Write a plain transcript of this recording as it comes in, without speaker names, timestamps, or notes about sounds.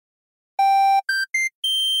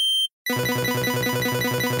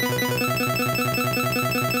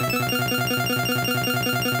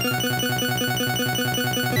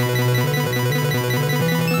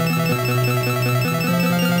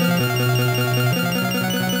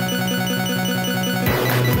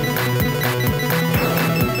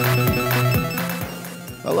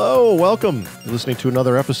Hello, welcome. You're listening to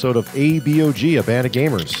another episode of ABOG, a band of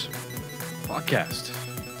gamers podcast.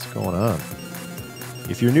 What's going on?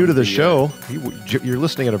 If you're new to the show, you're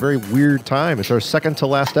listening at a very weird time. It's our second to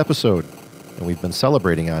last episode, and we've been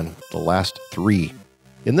celebrating on the last three.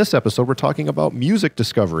 In this episode, we're talking about music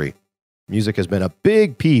discovery. Music has been a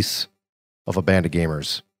big piece of a band of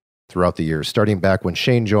gamers throughout the years, starting back when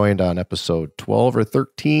Shane joined on episode 12 or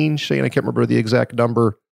 13. Shane, I can't remember the exact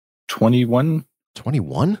number. 21?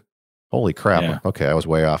 21? Holy crap. Yeah. Okay, I was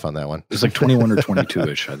way off on that one. It's like 21 or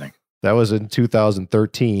 22-ish, I think. That was in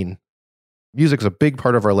 2013. Music is a big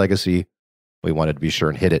part of our legacy. We wanted to be sure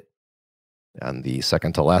and hit it on the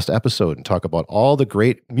second to last episode and talk about all the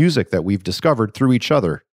great music that we've discovered through each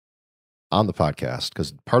other on the podcast,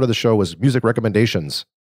 because part of the show was music recommendations.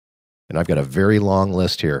 And I've got a very long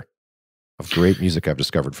list here of great music I've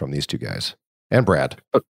discovered from these two guys. And Brad.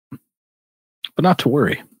 But not to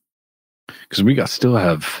worry, because we still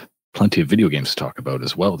have plenty of video games to talk about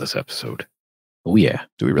as well this episode. Oh yeah.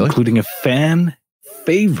 Do we really? Including a fan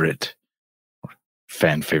favorite.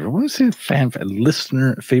 What is it?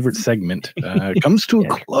 Listener favorite segment comes to a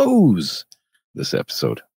close this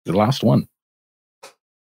episode. The last one.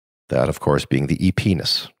 That, of course, being the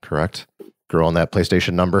E-penis, correct? Girl on that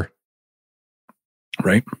PlayStation number.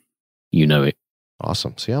 Right. You know it.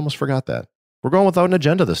 Awesome. See, I almost forgot that. We're going without an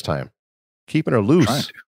agenda this time. Keeping her loose.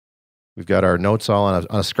 We've got our notes all on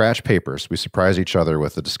a scratch paper, so we surprise each other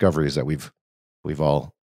with the discoveries that we've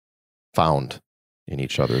all found in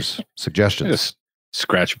each other's suggestions. Just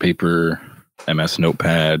scratch paper, MS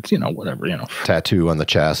notepad, whatever, Tattoo on the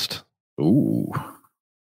chest. Ooh.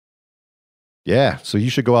 Yeah, so you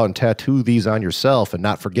should go out and tattoo these on yourself and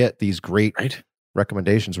not forget these great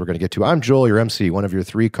recommendations we're going to get to. I'm Joel, your MC, one of your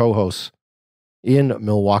three co-hosts in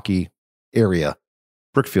Milwaukee area.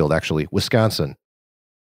 Brookfield, actually, Wisconsin.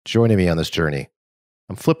 Joining me on this journey.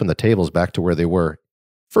 I'm flipping the tables back to where they were.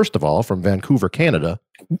 First of all, from Vancouver, Canada.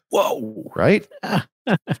 Whoa. Right?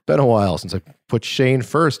 It's been a while since I put Shane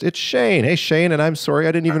first. It's Shane. Hey, Shane, and I'm sorry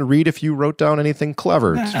I didn't even read if you wrote down anything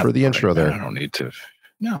clever for the intro there. I don't need to.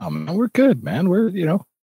 No, man, we're good, man. We're,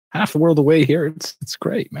 half the world away here. It's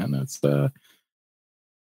great, man. That's doing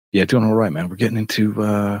all right, man. We're getting into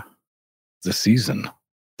the season,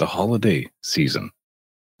 the holiday season.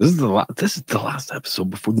 This is the last episode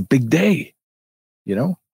before the big day,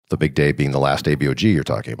 The big day being the last ABOG you're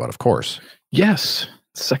talking about, of course. Yes,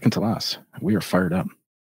 second to last. We are fired up.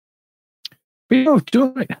 But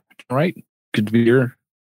doing right. All right. Good to be here.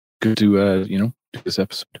 Good to do this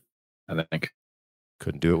episode, I think.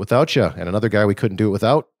 Couldn't do it without you. And another guy we couldn't do it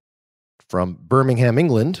without from Birmingham,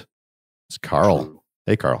 England, is Carl.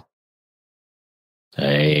 Hey, Carl.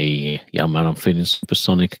 Hey, yeah, man, I'm feeling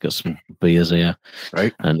supersonic. Got some beers here.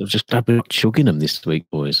 Right. And I'm just glad we're chugging them this week,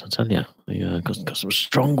 boys. I tell you. Got some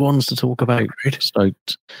strong ones to talk about. Right.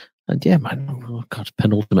 Stoked. And yeah, man,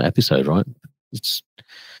 penultimate episode, right? It's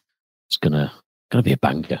gonna be a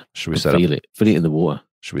banger. Should we feel it in the water?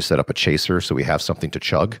 Should we set up a chaser so we have something to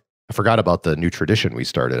chug? I forgot about the new tradition we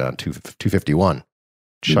started on 251.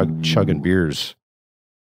 Chugging beers.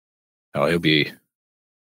 Oh, it'll be...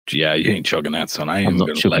 Yeah, you ain't chugging that, son. I'm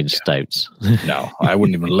not chugging stouts. No, I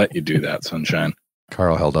wouldn't even let you do that, sunshine.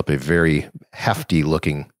 Carl held up a very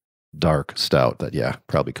hefty-looking dark stout that,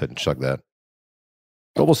 probably couldn't chug that.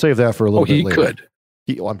 But we'll save that for a little bit later.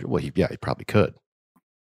 He could. He probably could.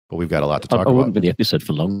 But we've got a lot to talk about. I wouldn't be the episode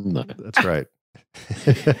for long, though. That's right.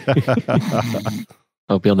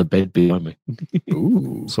 I'll be on the bed behind me.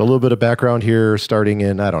 Ooh. So a little bit of background here, starting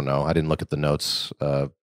in, I don't know, I didn't look at the notes.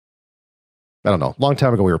 I don't know. A long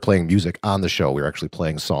time ago, we were playing music on the show. We were actually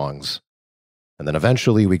playing songs. And then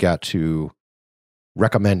eventually we got to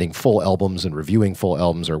recommending full albums and reviewing full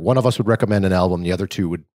albums, or one of us would recommend an album, the other two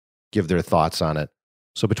would give their thoughts on it.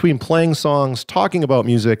 So between playing songs, talking about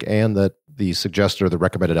music, and the suggested or the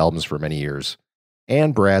recommended albums for many years,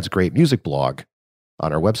 and Brad's great music blog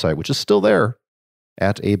on our website, which is still there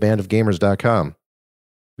at abandofgamers.com,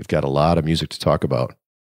 we've got a lot of music to talk about.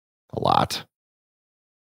 A lot.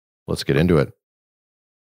 Let's get into it.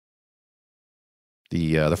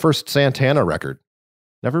 The first Santana record.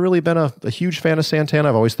 Never really been a huge fan of Santana.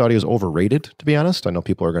 I've always thought he was overrated, to be honest. I know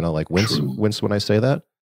people are going to wince when I say that.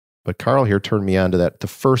 But Carl here turned me on to the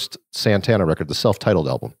first Santana record, the self-titled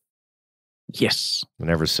album. Yes. And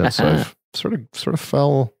ever since I've sort of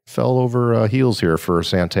fell fell over heels here for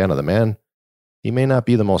Santana. The man, he may not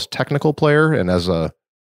be the most technical player, and as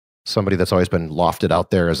somebody that's always been lofted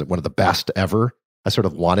out there as one of the best ever, I sort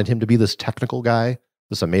of wanted him to be this technical guy,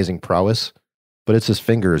 this amazing prowess, but it's his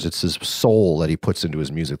fingers, it's his soul that he puts into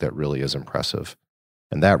his music that really is impressive.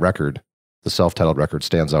 And that record, the self-titled record,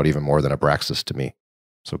 stands out even more than Abraxas to me.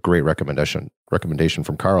 So great recommendation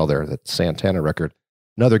from Carl there, that Santana record.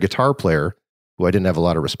 Another guitar player who I didn't have a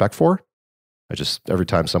lot of respect for. Every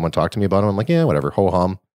time someone talked to me about him, I'm like, yeah, whatever,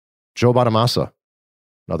 ho-hum. Joe Bonamassa,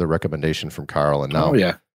 another recommendation from Carl. And now,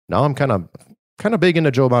 now I'm kind of big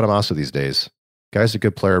into Joe Bonamassa these days. Guy's a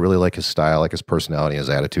good player. I really like his style, like his personality, his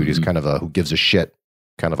attitude. He's kind of a who gives a shit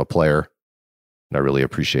kind of a player. And I really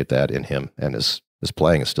appreciate that in him. And his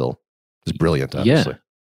playing is brilliant, obviously. Yeah.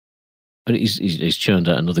 But he's churned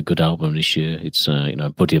out another good album this year. It's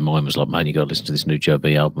a buddy of mine was like, man, you got to listen to this new Joe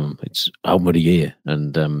B album. It's album of the year,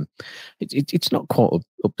 and it's not quite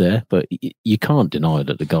up there, but you can't deny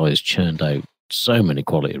that the guy has churned out so many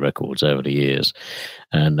quality records over the years.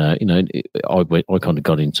 And I kind of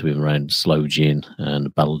got into him around Slow Gin and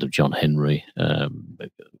the Ballad of John Henry.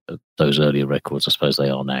 Those earlier records, I suppose they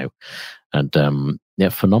are now, and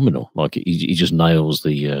phenomenal. Like he just nails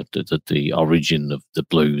the origin of the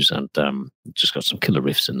blues, and just got some killer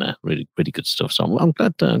riffs in there. Really, really good stuff. So I'm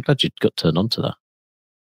glad you got turned on to that.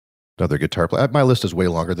 Another guitar player. My list is way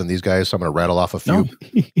longer than these guys, so I'm going to rattle off a few.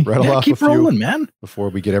 Keep rolling, man. Before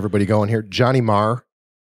we get everybody going here, Johnny Marr,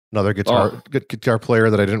 another good guitar player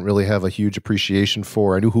that I didn't really have a huge appreciation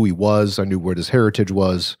for. I knew who he was. I knew what his heritage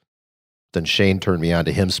was. Then Shane turned me on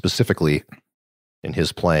to him specifically in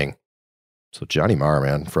his playing. So Johnny Marr,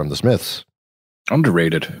 man, from the Smiths.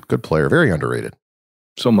 Underrated. Good player. Very underrated.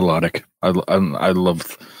 So melodic. I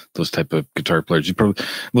love those type of guitar players.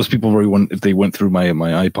 Most people if they went through my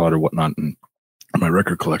iPod or whatnot and my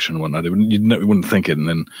record collection and whatnot, you wouldn't think it. And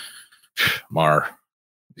then Marr,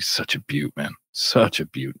 he's such a beaut, man. Such a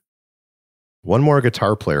beaut. One more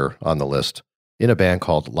guitar player on the list in a band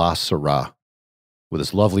called La Syrah with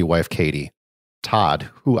his lovely wife, Katie. Todd,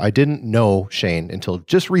 who I didn't know, Shane, until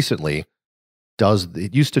just recently,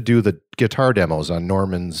 used to do the guitar demos on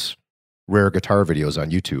Norman's rare guitar videos on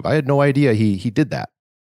YouTube. I had no idea he did that.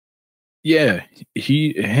 Yeah,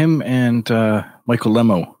 him and Michael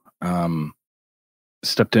Lemo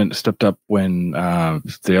stepped up when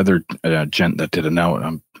the other gent that did it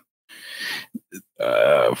now.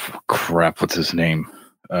 What's his name?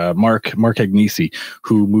 Mark Agnesi,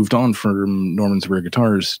 who moved on from Norman's Rare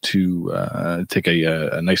Guitars to take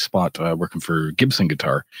a nice spot working for Gibson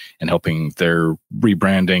Guitar and helping their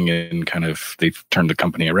rebranding, and kind of they've turned the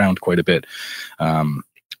company around quite a bit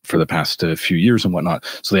for the past few years and whatnot.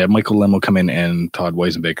 So they had Michael Lemo come in and Todd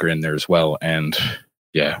Weisenbaker in there as well. And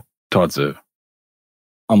yeah, Todd's a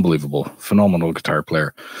unbelievable, phenomenal guitar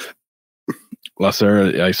player. Last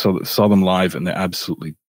year, I saw them live, and they're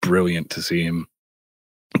absolutely brilliant to see him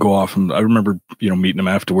go off. And I remember, meeting him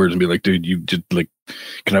afterwards and be like, dude, you just can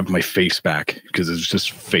I have my face back? Because it's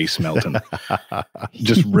just face melting,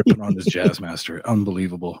 just ripping on this Jazzmaster.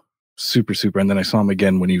 Unbelievable. Super, super. And then I saw him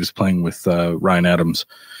again when he was playing with Ryan Adams,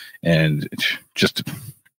 and just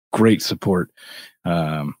great support.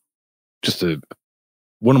 Just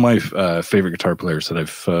one of my favorite guitar players that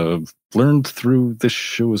I've learned through this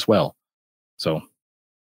show as well. So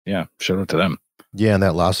yeah, shout out to them. Yeah, and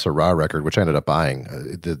that La Syrah record, which I ended up buying,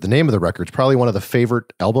 the name of the record is probably one of the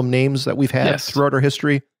favorite album names that we've had throughout our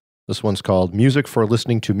history. This one's called Music for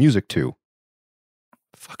Listening to Music To.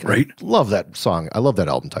 Fucking right. I love that song. I love that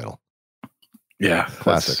album title. Yeah,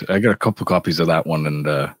 classic. I got a couple copies of that one, and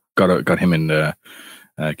got him and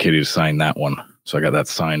Katie to sign that one. So I got that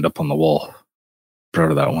signed up on the wall. Proud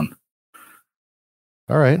of that one.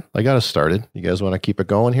 All right, I got us started. You guys want to keep it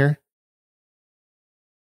going here?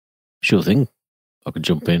 Sure thing. I could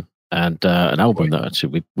jump in. And an album that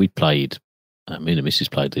actually we played, me and the missus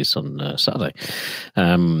played this on Saturday.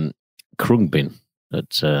 Krungbin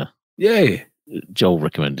that yay, Joel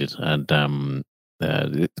recommended. And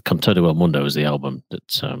Contodo El Mundo is the album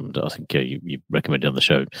that I think you recommended on the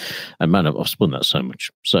show. And man, I've spun that so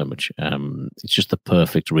much. It's just the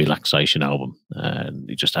perfect relaxation album. And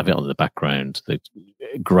you just have it on the background. The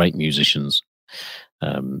great musicians.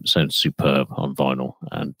 Sounds superb on vinyl,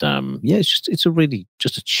 and it's a really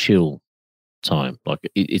just a chill time. Like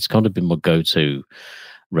it's kind of been my go-to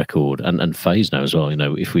record and phase now as well.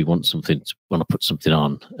 If we want to put something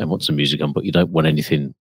on and want some music on, but you don't want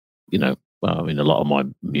anything, a lot of my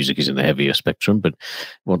music is in the heavier spectrum, but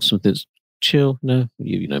want something that's chill. Play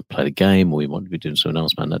the game, or you want to be doing something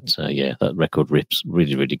else, man. That's that record rips.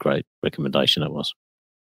 Really, really great recommendation that was.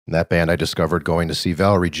 And that band I discovered going to see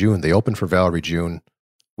Valerie June. They opened for Valerie June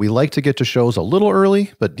We like to get to shows a little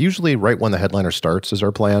early, but usually right when the headliner starts is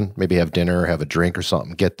our plan. Maybe have dinner, have a drink or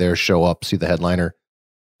something, get there, show up, see the headliner.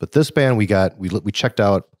 But this band we checked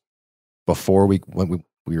out before we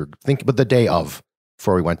were thinking, but the day of,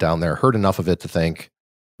 before we went down there, heard enough of it to think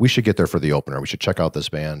we should get there for the opener. We should check out this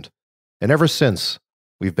band. And ever since,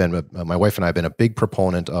 we've been, my wife and I have been a big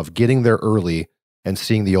proponent of getting there early and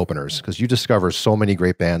seeing the openers, because you discover so many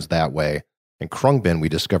great bands that way. And Krungbin we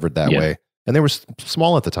discovered that way. And they were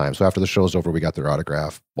small at the time. So after the show's over, we got their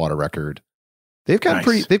autograph, bought a record. They've gotten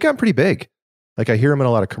pretty big. Like I hear them in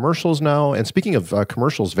a lot of commercials now. And speaking of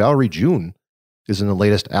commercials, Valerie June is in the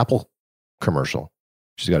latest Apple commercial.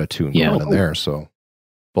 She's got a tune going in there. So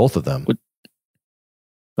both of them.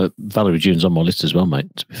 Valerie June's on my list as well, mate,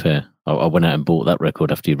 to be fair. I went out and bought that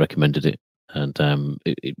record after you recommended it. And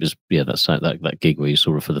it was, that gig where you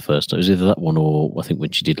saw her for the first time. It was either that one or I think when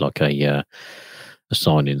she did like a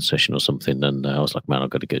sign-in session or something. And I was like, man, I've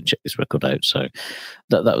got to go and check this record out. So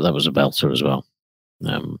that was a belter as well.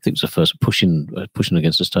 I think it was the first pushing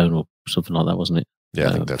against a stone or something like that, wasn't it? Yeah,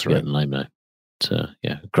 I think that's right. The name now. But,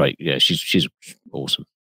 great. Yeah, she's awesome.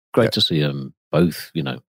 Great to see them both,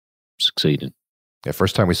 succeeding. Yeah,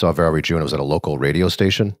 first time we saw Valerie June, it was at a local radio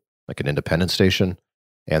station, like an independent station,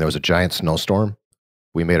 and there was a giant snowstorm.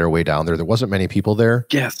 We made our way down there. There wasn't many people there.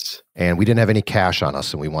 Yes. And we didn't have any cash on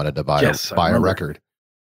us, and we wanted to buy a record.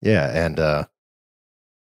 Yeah, and I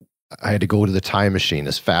had to go to the time machine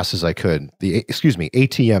as fast as I could.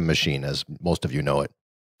 ATM machine, as most of you know it,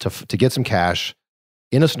 to get some cash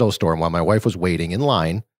in a snowstorm while my wife was waiting in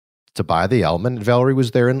line to buy the album. And Valerie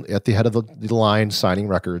was there at the head of the line signing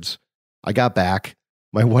records. I got back.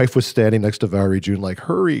 My wife was standing next to Valerie June like,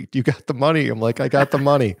 hurry, you got the money. I'm like, I got the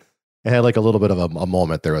money. I had like a little bit of a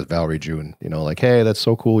moment there with Valerie June, like, hey, that's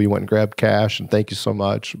so cool. You went and grabbed cash and thank you so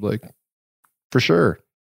much. I'm like, for sure.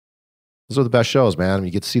 Those are the best shows, man.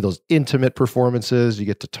 You get to see those intimate performances. You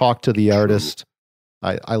get to talk to the artist.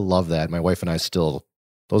 I love that. My wife and I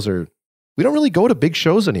we don't really go to big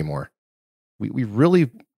shows anymore. We really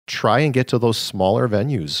try and get to those smaller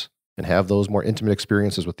venues and have those more intimate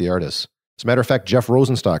experiences with the artists. As a matter of fact, Jeff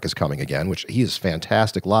Rosenstock is coming again, which he is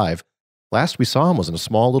fantastic live. Last we saw him was in a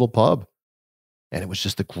small little pub, and it was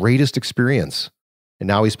just the greatest experience. And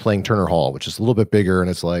now he's playing Turner Hall, which is a little bit bigger, and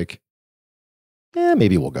it's like,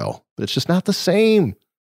 maybe we'll go. But it's just not the same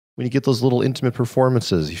when you get those little intimate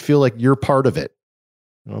performances. You feel like you're part of it.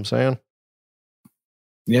 You know what I'm saying?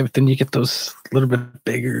 Yeah, but then you get those a little bit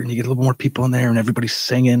bigger, and you get a little more people in there, and everybody's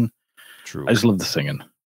singing. True. I just love the singing.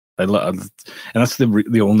 And that's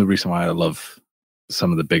the only reason why I love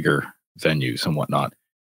some of the bigger venues and whatnot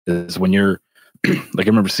is when you're like, I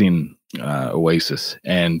remember seeing Oasis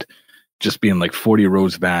and just being like 40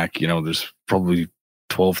 rows back, there's probably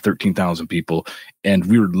 12, 13,000 people. And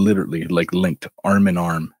we were literally like linked arm in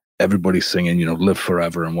arm, everybody singing, Live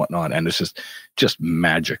Forever and whatnot. And it's just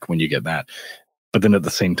magic when you get that. But then at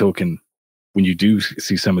the same token, when you do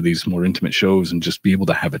see some of these more intimate shows and just be able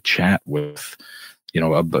to have a chat with,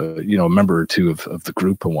 a member or two of the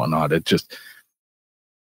group and whatnot, it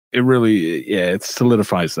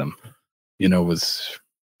solidifies them. Was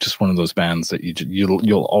just one of those bands that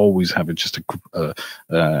you'll always have just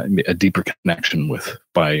a deeper connection with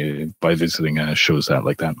by visiting shows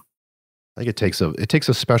like that. I think it takes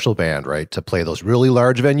a special band, right, to play those really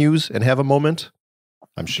large venues and have a moment.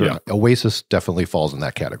 I'm sure Oasis definitely falls in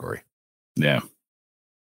that category. Yeah.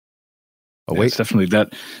 It's definitely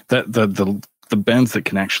that the bands that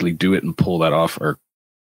can actually do it and pull that off are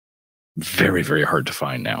very, very hard to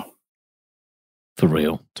find now. For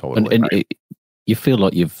real. Totally. And you feel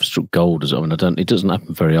like you've struck gold as well. And it doesn't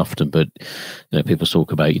happen very often, but people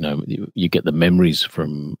talk about, you get the memories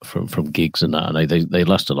from gigs and that, and they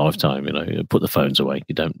last a lifetime. Put the phones away.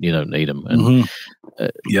 You don't need them. And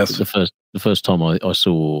yes, the first time I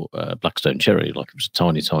saw Blackstone Cherry, like it was a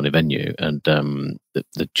tiny venue, and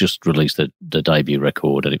they just released the debut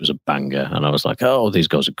record, and it was a banger. And I was like, oh, these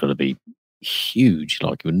guys are going to be huge.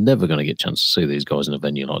 Like, you're never going to get a chance to see these guys in a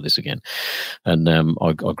venue like this again. And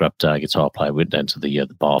I grabbed a guitar player, went down to the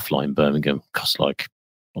Barfly in Birmingham. Cost like,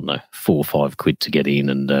 I don't know, £4 or £5 to get in,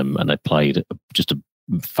 and they played just a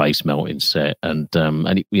face melting set, and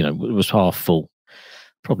it was half full,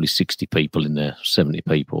 probably 60 people in there, 70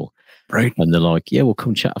 people. Right. And they're like, yeah, we'll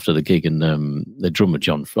come chat after the gig. And the drummer,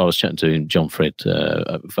 I was chatting to John Fred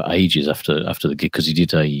for ages after the gig, because he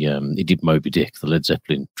did Moby Dick, the Led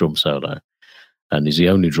Zeppelin drum solo. And he's the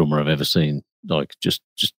only drummer I've ever seen like just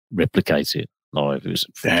replicate it live. It was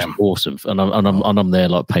awesome. And I'm there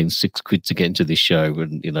like paying £6 to get into this show,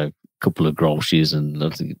 and couple of grolsches, and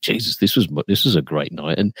I'm thinking, Jesus, this was a great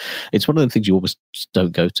night. And it's one of the things you almost just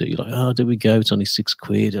don't go to. You're like, oh, do we go? It's only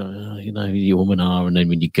 £6. You woman are, and then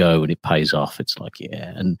when you go and it pays off, it's like,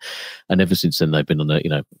 yeah. And ever since then, they've been on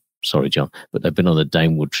the, sorry, John, but they've been on a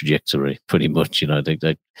downward trajectory pretty much.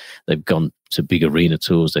 They've gone to big arena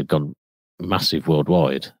tours, they've gone massive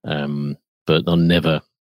worldwide, but they'll never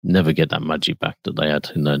get that magic back that they had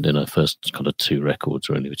in their first kind of 2 records,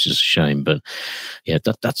 really, which is a shame. But yeah,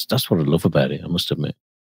 that's what I love about it, I must admit.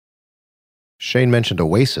 Shane mentioned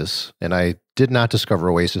Oasis, and I did not discover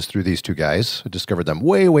Oasis through these two guys. I discovered them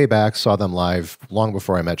way, way back, saw them live long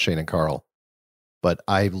before I met Shane and Carl. But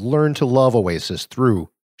I learned to love Oasis through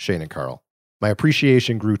Shane and Carl. My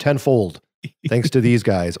appreciation grew tenfold thanks to these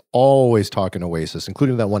guys always talking Oasis,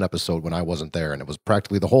 including that one episode when I wasn't there, and it was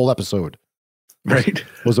practically the whole episode. Right.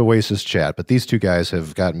 Was Oasis chat. But these two guys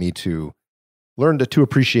have got me to learn to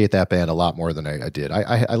appreciate that band a lot more than I did.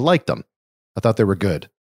 I liked them. I thought they were good,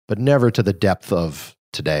 but never to the depth of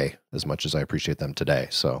today as much as I appreciate them today.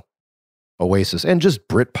 So Oasis and just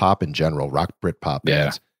Britpop in general, rock Britpop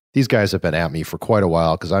bands. Yeah. These guys have been at me for quite a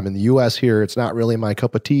while because I'm in the US here. It's not really my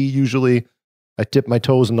cup of tea usually. I dip my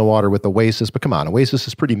toes in the water with Oasis, but come on, Oasis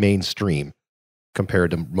is pretty mainstream compared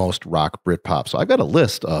to most rock Britpop. So I've got a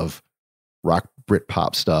list of rock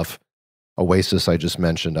Britpop stuff. Oasis, I just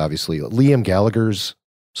mentioned, obviously. Liam Gallagher's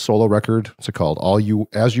solo record. What's it called?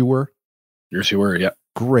 As You Were? Yes, You Were, yeah.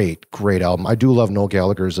 Great album. I do love Noel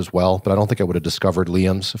Gallagher's as well, but I don't think I would have discovered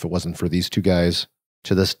Liam's if it wasn't for these two guys.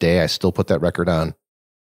 To this day, I still put that record on.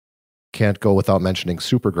 Can't go without mentioning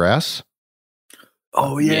Supergrass.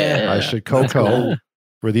 Oh, yeah. I Should Coco.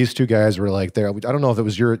 Where these two guys were like there. I don't know if it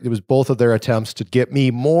was both of their attempts to get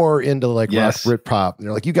me more into rock Britpop. And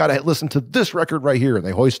they're like, you got to listen to this record right here. And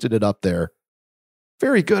they hoisted it up there.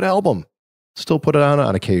 Very good album. Still put it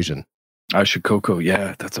on occasion. I Should Coco.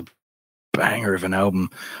 Yeah, that's a banger of an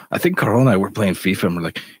album. I think Carl and I were playing FIFA and we're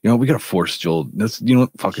like, we got to force Joel.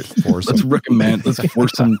 Fuck it. Let's recommend, let's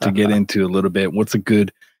force him to get into a little bit. What's a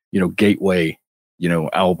good, gateway,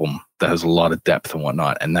 album that has a lot of depth and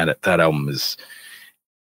whatnot. And that album is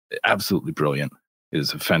absolutely brilliant. It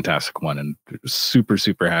is a fantastic one, and super,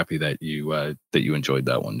 super happy that you enjoyed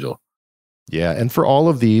that one, Joel. Yeah, and for all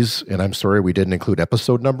of these, and I'm sorry we didn't include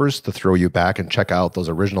episode numbers to throw you back and check out those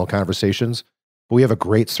original conversations, but we have a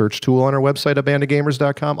great search tool on our website,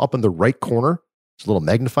 abandongamers.com. Up in the right corner, there's a little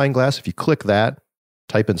magnifying glass. If you click that,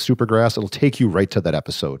 type in Supergrass, it'll take you right to that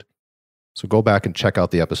episode. So go back and check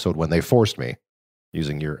out the episode when they forced me,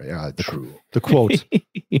 using your the quote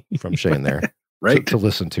from Shane there. Right. To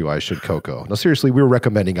listen to I Should Coco. Now, seriously, we were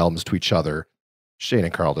recommending albums to each other. Shane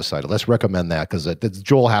and Carl decided, let's recommend that because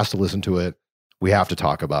Joel has to listen to it. We have to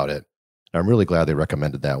talk about it. And I'm really glad they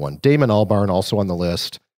recommended that one. Damon Albarn also on the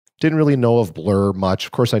list. Didn't really know of Blur much.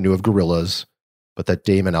 Of course, I knew of Gorillaz, but that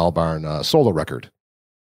Damon Albarn solo record,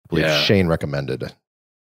 I believe Shane recommended.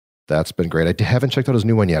 That's been great. I haven't checked out his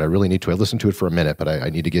new one yet. I really need to. I listened to it for a minute, but I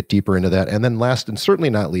need to get deeper into that. And then last and certainly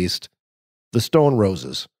not least, the Stone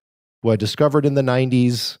Roses, who I discovered in the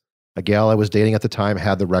 90s. A gal I was dating at the time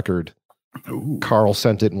had the record. Ooh. Carl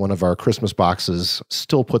sent it in one of our Christmas boxes.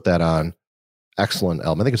 Still put that on. Excellent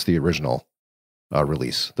album. I think it's the original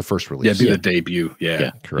release, the first release. Yeah, the debut.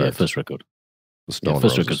 Yeah, correct. Yeah, first record. The Stone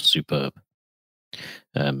first Roses. record's superb.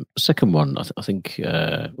 Second one, I think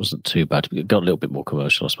wasn't too bad. It got a little bit more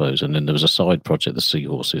commercial, I suppose. And then there was a side project, the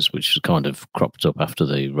Seahorses, which kind of cropped up after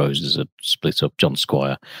the Roses had split up. John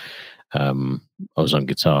Squire. I was on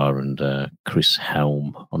guitar and Chris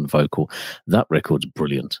Helm on vocal. That record's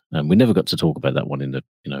brilliant, and we never got to talk about that one in a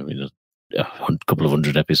couple of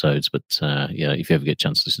 100 episodes. But if you ever get a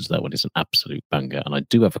chance to listen to that one, it's an absolute banger. And I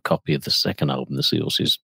do have a copy of the second album, the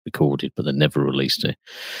Seahorses recorded, but they never released it,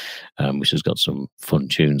 which has got some fun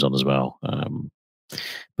tunes on as well.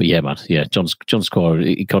 But yeah, man, John Squire,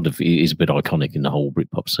 he is a bit iconic in the whole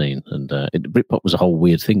Britpop scene, and Britpop was a whole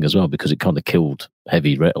weird thing as well because it kind of killed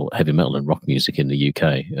heavy metal and rock music in the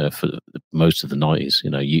UK for most of the 90s.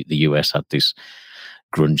 The US had this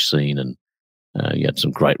grunge scene, and you had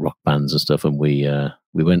some great rock bands and stuff, and we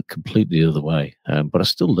went completely the other way. But I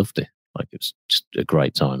still loved it. Like, it was just a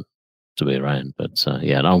great time to be around. But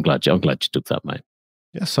and I'm glad you took that, mate.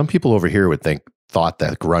 Yeah, some people over here thought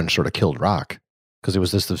that grunge sort of killed rock. Because it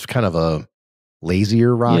was this kind of a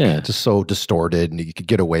lazier rock, just so distorted, and you could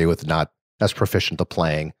get away with not as proficient at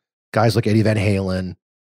playing. Guys like Eddie Van Halen,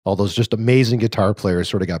 all those just amazing guitar players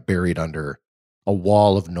sort of got buried under a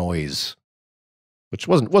wall of noise, which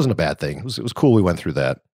wasn't a bad thing. It was cool we went through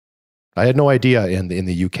that. I had no idea in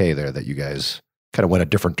the UK there that you guys kind of went a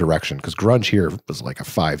different direction, because grunge here was like a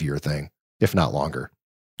 5-year thing, if not longer.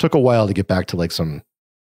 Took a while to get back to like some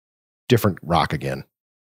different rock again.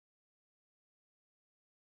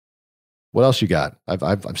 What else you got?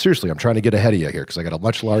 I'm seriously, I'm trying to get ahead of you here because I got a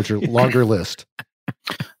much longer list.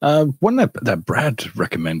 One that Brad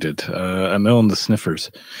recommended, A Mill and the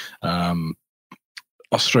Sniffers,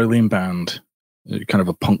 Australian band, kind of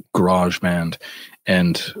a punk garage band,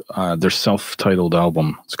 and their self-titled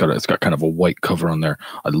album. It's got kind of a white cover on there.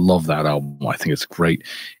 I love that album. I think it's great.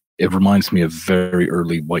 It reminds me of very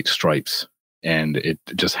early White Stripes, and it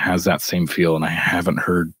just has that same feel. And I haven't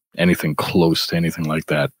heard anything close to anything like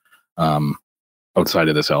that outside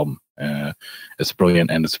of this album. It's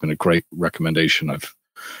brilliant, and it's been a great recommendation.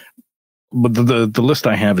 But the list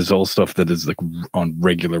I have is all stuff that is like on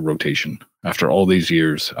regular rotation. After all these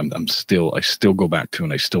years, I still go back to,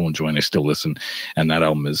 and I still enjoy, and I still listen. And that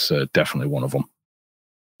album is definitely one of them.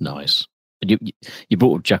 Nice. And you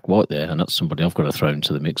brought up Jack White there, and that's somebody I've got to throw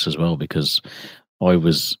into the mix as well, because I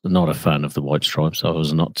was not a fan of the White Stripes. I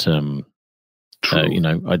was not,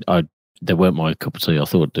 they weren't my cup of tea. I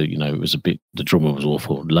thought that, it was a bit, the drummer was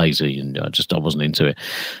awful, lazy, and I wasn't into it.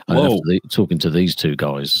 And after talking to these two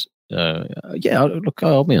guys, look,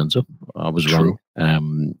 I'll be hands up. I was wrong.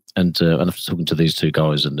 And after talking to these two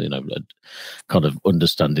guys and, kind of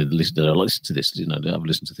understanding, I listened to this, I've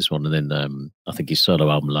listened to this one. And then I think his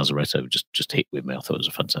solo album, Lazaretto, just hit with me. I thought it was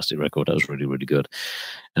a fantastic record. That was really, really good.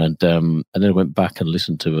 And then I went back and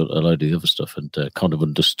listened to a load of the other stuff and kind of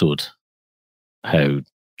understood how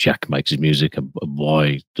Jack makes his music and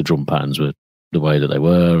why the drum patterns were the way that they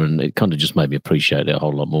were, and it kind of just made me appreciate it a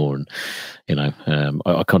whole lot more. And I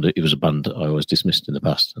kind of, it was a band I always dismissed in the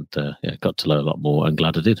past, and got to learn a lot more. And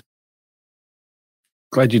glad I did.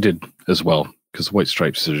 Glad you did as well, because White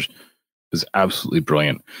Stripes is absolutely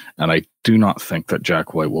brilliant, and I do not think that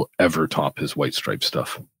Jack White will ever top his White Stripes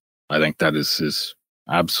stuff. I think that is his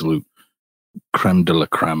absolute creme de la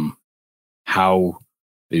creme. How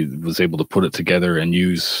he was able to put it together and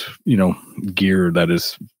use gear that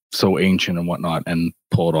is so ancient and whatnot, and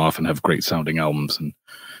pull it off and have great sounding albums and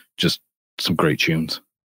just some great tunes.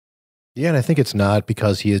 Yeah, and I think it's not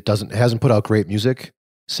because he hasn't put out great music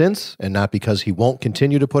since, and not because he won't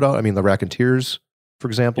continue to put out. I mean, The Raconteurs, for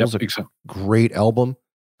example, is a great album.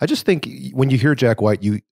 I just think when you hear Jack White,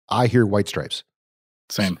 I hear White Stripes.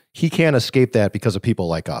 Same. He can't escape that because of people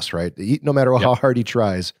like us, right? No matter how hard he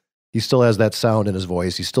tries, he still has that sound in his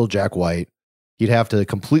voice. He's still Jack White. He'd have to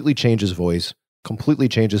completely change his voice, completely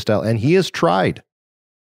change his style. And he has tried.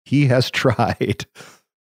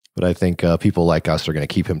 But I think people like us are going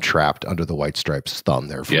to keep him trapped under the White Stripes thumb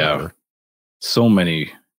there forever. Yeah. So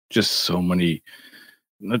many,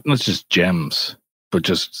 not just gems, but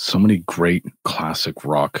just so many great classic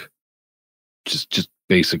rock, just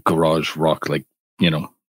basic garage rock, like,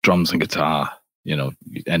 drums and guitar,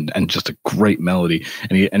 and just a great melody.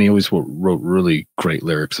 And he always wrote really great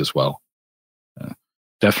lyrics as well.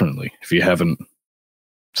 Definitely. If you haven't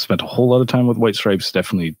spent a whole lot of time with White Stripes,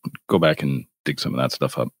 definitely go back and dig some of that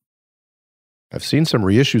stuff up. I've seen some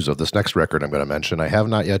reissues of this next record I'm going to mention. I have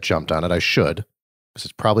not yet jumped on it. I should, because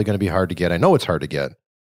it's probably going to be hard to get. I know it's hard to get,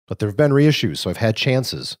 but there have been reissues, so I've had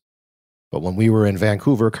chances. But when we were in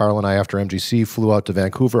Vancouver, Carl and I, after MGC, flew out to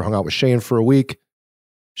Vancouver, hung out with Shane for a week.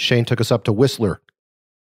 Shane took us up to Whistler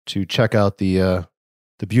to check out the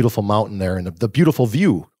beautiful mountain there and the beautiful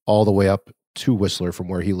view all the way up to Whistler from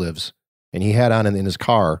where he lives. And he had on in his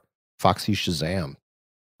car Foxy Shazam.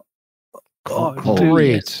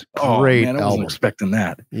 Great man, I album. wasn't expecting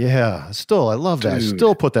that. Yeah, I love that. I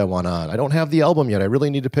still put that one on. I don't have the album yet. I really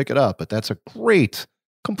need to pick it up, but that's a great,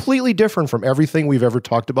 completely different from everything we've ever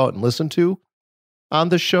talked about and listened to on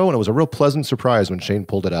this show. And it was a real pleasant surprise when Shane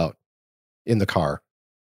pulled it out in the car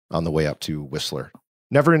on the way up to Whistler.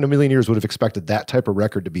 Never in a million years would have expected that type of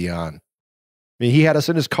record to be on. I mean, he had us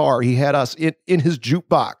in his car. He had us in his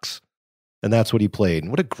jukebox, and that's what he played.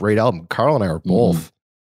 And what a great album. Carl and I are both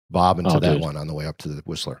bobbing to that one on the way up to the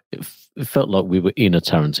Whistler. It felt like we were in a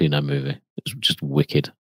Tarantino movie. It was just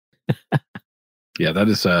wicked. Yeah, that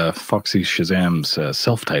is Foxy Shazam's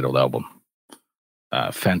self-titled album.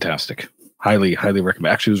 Fantastic. Highly, highly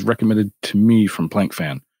recommend. Actually, it was recommended to me from Plank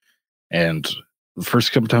Fan. And the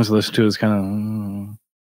first couple times I listened to it was kind of...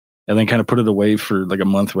 and then kind of put it away for like a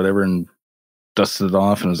month, whatever, and dusted it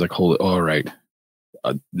off, and was like, hold it, all right.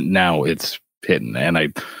 Now it's hitting. And I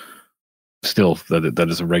still, that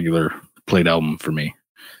is a regular played album for me.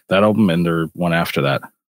 That album and their one after that,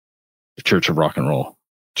 The Church of Rock and Roll.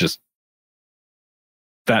 Just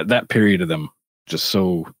that period of them, just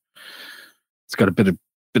so... It's got a bit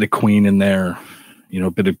of Queen in there, a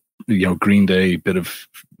bit of Green Day, bit of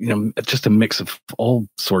just a mix of all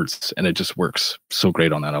sorts, and it just works so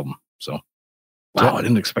great on that album. So Wow, I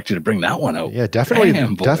didn't expect you to bring that one out. Yeah, definitely,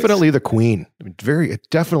 Damn, boys. definitely the Queen. I mean, it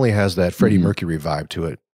definitely has that Freddie Mercury vibe to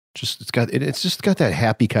it. It's just got that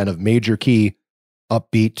happy kind of major key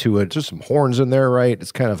upbeat to it. Just some horns in there, right?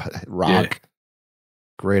 It's kind of rock. Yeah.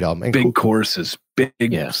 Great album. And big choruses,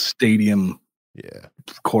 big stadium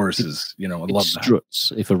choruses. I love that.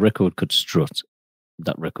 Struts. If a record could strut,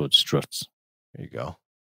 that record struts. There you go.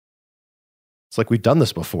 It's like we've done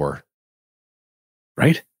this before.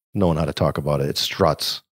 Right? Knowing how to talk about it. It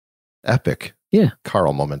struts. Epic. Yeah.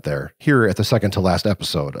 Carl moment there. Here at the second to last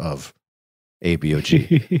episode of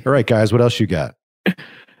ABOG. All right, guys, what else you got?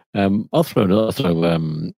 I'll throw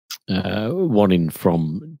one in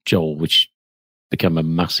from Joel, which became a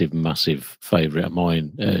massive, massive favourite of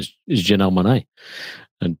mine, is Janelle Monáe.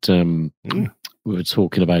 And we were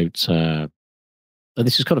talking about, and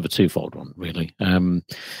this is kind of a twofold one, really.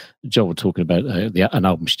 Joel was talking about an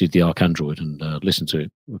album she did, The Arcandroid, and listened to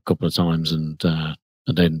it a couple of times. And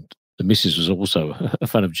then the missus was also a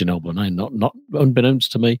fan of Janelle Monáe, not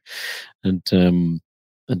unbeknownst to me. And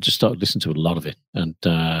just started listening to a lot of it. And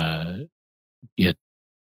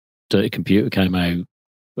Dirty Computer came out,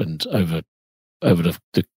 and over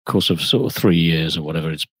the course of sort of 3 years or whatever,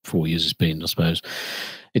 it's 4 years it's been, I suppose,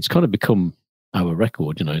 it's kind of become our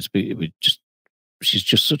record. She's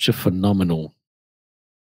just such a phenomenal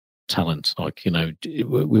talent. Like, we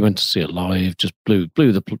went to see her live, just blew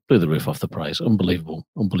the roof off the place. Unbelievable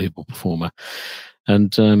performer.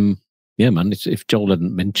 And yeah, man, if Joel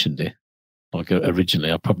hadn't mentioned it, like originally,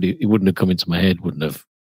 it wouldn't have come into my head. Wouldn't have.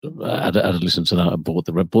 I'd listened to that. I bought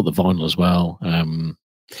the vinyl as well.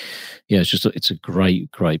 It's a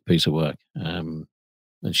great piece of work. And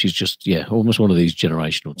she's just almost one of these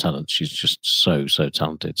generational talents. She's just so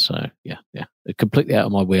talented. So yeah, completely out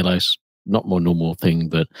of my wheelhouse. Not my normal thing,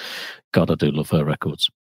 but God, I do love her records.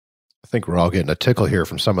 I think we're all getting a tickle here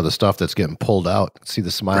from some of the stuff that's getting pulled out. See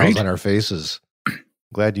the smiles on our faces.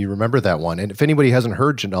 Glad you remember that one. And if anybody hasn't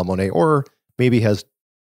heard Janelle Monáe, or maybe has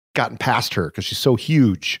gotten past her because she's so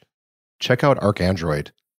huge, check out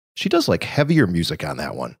Arcandroid. She does like heavier music on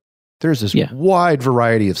that one. There's this wide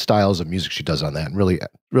variety of styles of music she does on that, and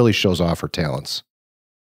really shows off her talents.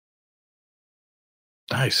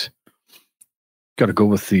 Nice. Got to go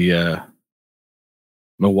with the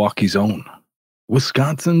Milwaukee's own,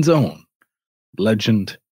 Wisconsin's own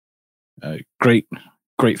legend, great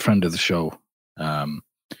friend of the show.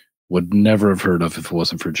 Would never have heard of if it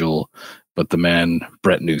wasn't for Joel, but the man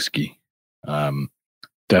Brett Newski,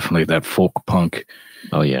 definitely that folk punk.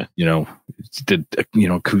 Oh yeah, did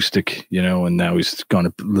acoustic, and now he's gone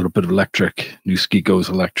a little bit of electric. Newski goes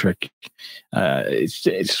electric.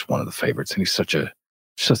 It's one of the favorites, and he's such a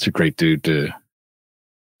great dude.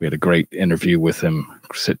 We had a great interview with him,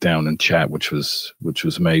 sit down and chat, which was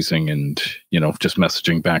amazing, and just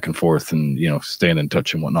messaging back and forth, and staying in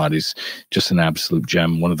touch and whatnot. He's just an absolute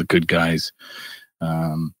gem, one of the good guys.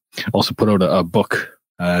 Also put out a book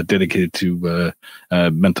dedicated to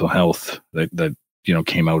mental health that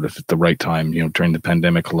came out at the right time. During the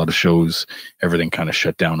pandemic, a lot of shows, everything kind of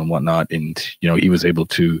shut down and whatnot, and he was able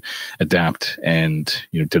to adapt and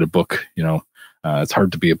did a book. It's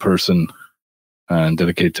hard to be a person and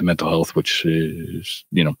dedicated to mental health, which is,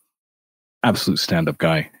 absolute stand-up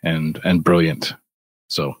guy and brilliant.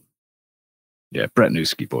 So, yeah, Brett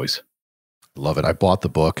Newski, boys. Love it. I bought the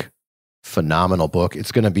book. Phenomenal book.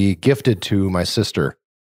 It's going to be gifted to my sister,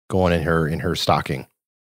 going in her stocking.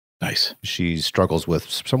 Nice. She struggles with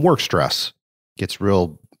some work stress, gets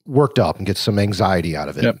real worked up, and gets some anxiety out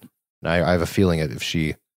of it. Yep. And I have a feeling that if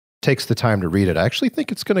she takes the time to read it, I actually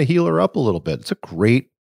think it's going to heal her up a little bit. It's a great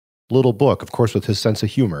little book, of course, with his sense of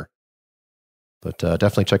humor. But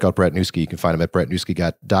definitely check out Brett Newski. You can find him at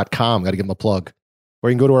brettnewski.com. Got to give him a plug. Or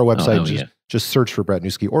you can go to our website, just search for Brett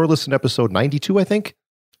Newski, or listen to episode 92, I think,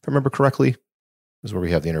 if I remember correctly, is where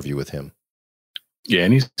we have the interview with him. Yeah,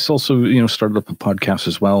 and he's also, started up a podcast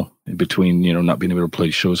as well, in between, not being able to play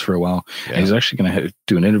shows for a while. Yeah. And he's actually going to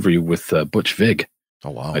do an interview with Butch Vig.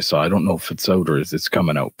 Oh, wow. I don't know if it's out or it's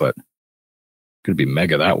coming out, but could be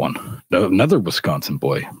mega, that one. Another Wisconsin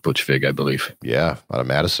boy, Butch Vig, I believe. Yeah, out of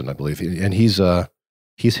Madison, I believe. And he's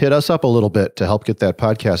hit us up a little bit to help get that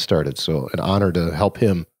podcast started. So an honor to help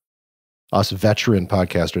him, us veteran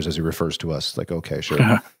podcasters, as he refers to us. Like, okay,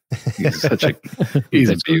 sure. He's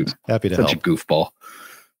a dude. Happy to help. Such a goofball.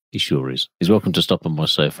 He sure is. He's welcome to stop on my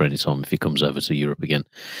sofa anytime if he comes over to Europe again.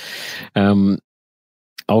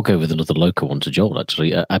 I'll go with another local one to Joel,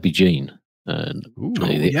 actually. Abby Jean. And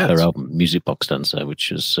her album Music Box Dancer,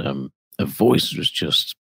 which is her voice was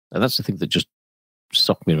just, and that's the thing that just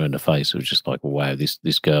socked me around the face. It was just like, wow,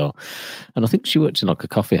 this girl. And I think she worked in like a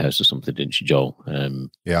coffee house or something, didn't she, Joel?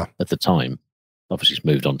 At the time. obviously she's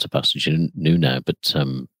moved on to Passenger New now, but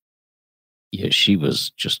yeah, she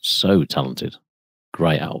was just so talented.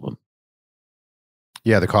 Great album.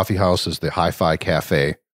 Yeah, the coffee house is the Hi-Fi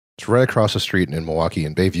Cafe. It's right across the street in Milwaukee,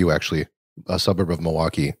 in Bayview, actually, a suburb of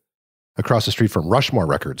Milwaukee, across the street from Rushmore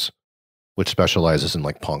Records, which specializes in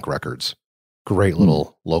like punk records. Great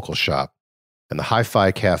little local shop. And the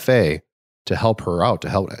Hi-Fi Cafe, to help her out, to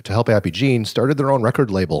help Abby Jean, started their own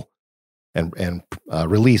record label and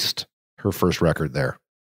released her first record there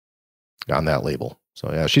on that label.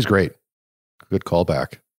 So yeah, she's great. Good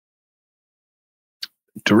callback.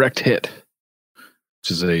 Direct Hit,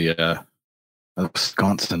 which is a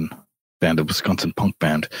Wisconsin band, a Wisconsin punk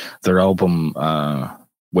band. Their album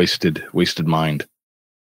Wasted Mind,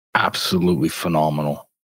 absolutely phenomenal.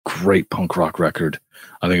 Great punk rock record.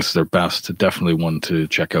 I think it's their best. Definitely one to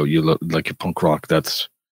check out. You look like a punk rock. It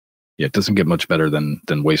doesn't get much better than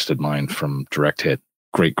Wasted Mind from Direct Hit.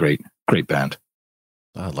 Great band.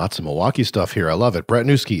 Lots of Milwaukee stuff here. I love it. Brett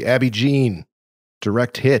Newski, Abby Jean,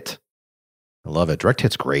 Direct Hit. I love it. Direct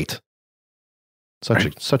Hit's great.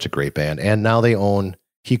 Such a great band. And now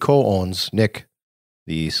he co-owns, Nick,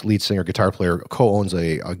 the lead singer, guitar player, co-owns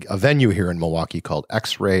a venue here in Milwaukee called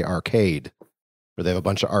X-Ray Arcade, where they have a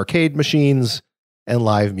bunch of arcade machines and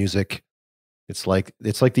live music. It's like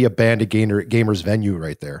the abandoned gamers venue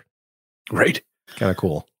right there. Right. Kind of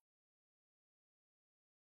cool.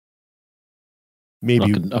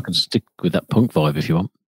 Maybe I can stick with that punk vibe if you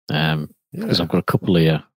want. Because I've got a couple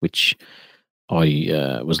here which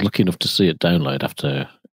I was lucky enough to see it download after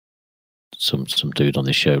some dude on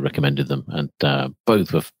this show recommended them, and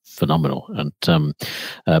both were phenomenal. And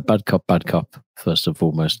Bad Cop, first and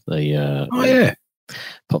foremost, they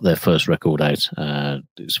popped their first record out.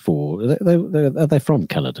 It's for are they from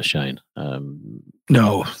Canada, Shane?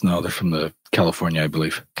 No, they're from the California, I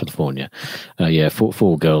believe. California, yeah.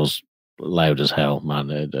 Four girls, loud as hell, man.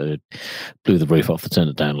 Blew the roof off the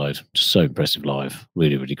tent to download. Just so impressive live,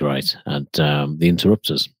 really great. And the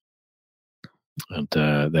Interrupters, and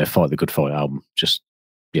their Fight the Good Fight album, just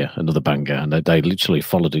another banger. And they literally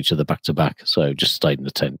followed each other back to back, so just stayed in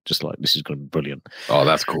the tent, just like, this is going to be brilliant. Oh,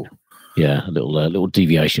 that's cool. Yeah, a little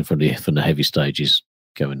deviation from the heavy stages.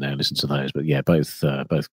 Go in there, listen to those. But yeah, both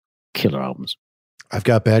killer albums. I've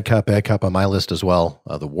got Bad Cop on my list as well.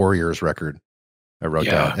 The Warriors record I wrote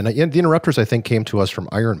down. And the Interrupters, I think, came to us from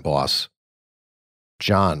Iron Boss.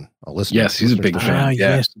 John, a listener. Yes, he's a big fan.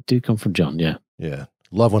 Yes, it did come from John, yeah. Yeah.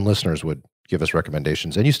 Love when listeners would give us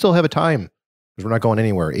recommendations. And you still have a time, because we're not going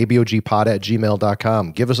anywhere.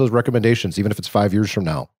 abogpod@gmail.com. Give us those recommendations, even if it's 5 years from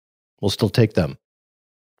now. We'll still take them.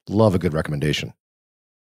 Love a good recommendation.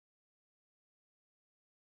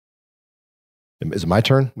 Is it my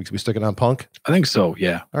turn? We sticking on punk? I think so,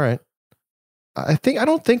 yeah. All right. I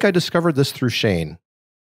don't think I discovered this through Shane.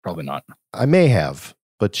 Probably not. I may have,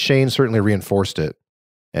 but Shane certainly reinforced it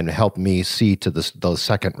and helped me see to the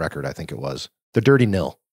second record, I think it was. The Dirty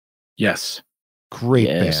Nil. Yes. Great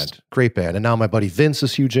band. And now my buddy Vince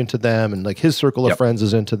is huge into them, and like his circle of friends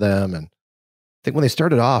is into them. And I think when they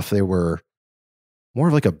started off, they were more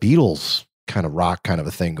of like a Beatles kind of rock kind of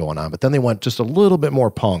a thing going on. But then they went just a little bit more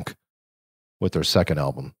punk with their second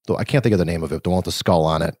album. Though I can't think of the name of it. The one with the skull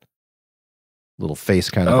on it. Little face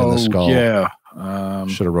kind of in the skull. Yeah.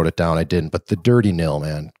 Should have wrote it down. I didn't. But the Dirty Nil,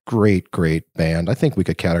 man. Great band. I think we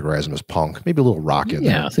could categorize them as punk. Maybe a little rock in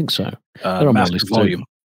there. Yeah, I think so. Master Volume.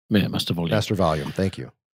 Yeah, Master Volume. Master Volume. Thank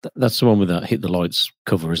you. That's the one with that Hit the Lights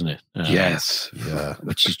cover, isn't it? Yes. Yeah.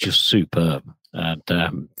 Which is just superb. And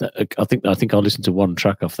I think I listened to one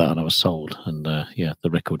track off that and I was sold. And the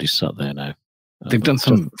record is sat there now. They've done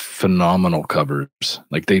some phenomenal covers.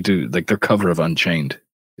 Like they do, like their cover of Unchained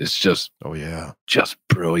is just just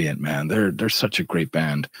brilliant, man. They're such a great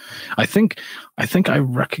band. I think I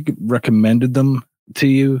recommended them to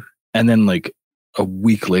you, and then like a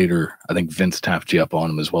week later, I think Vince tapped you up on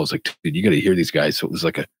them as well. It's like, dude, you got to hear these guys. So it was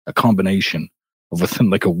like a combination of within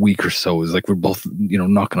like a week or so. It was like we're both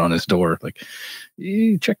knocking on his door, like,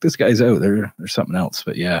 check this guys out. They're something else.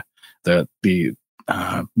 But yeah, the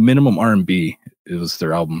Minimum R&B, it was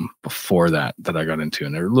their album before that I got into,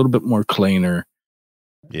 and they're a little bit more cleaner.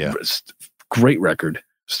 Yeah, great record,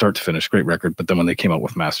 start to finish, great record. But then when they came out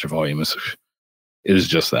with Master Volume, it was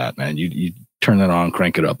just that, man. You turn that on,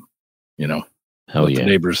 crank it up, Hell let the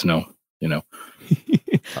neighbors know,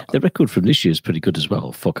 The record from this year is pretty good as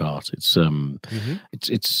well. Fuck Art. It's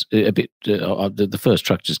it's a bit. The first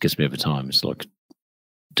track just gets me every time. It's like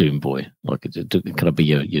Doom Boy, like it can I be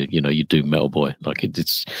your Doom Metal Boy? Like it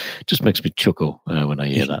just makes me chuckle when I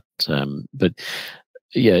hear that. But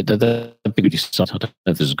yeah, the big side, I don't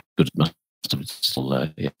know if there's a good enough. It's still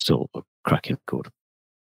a cracking record.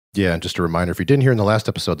 Yeah, and just a reminder, if you didn't hear in the last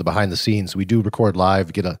episode, the behind the scenes, we do record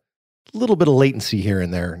live, get a little bit of latency here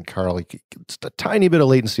and there. And Carl, just a tiny bit of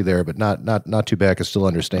latency there, but not too bad. I can still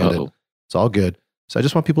understand it. It's all good. So I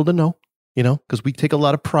just want people to know, because we take a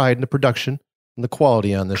lot of pride in the production and the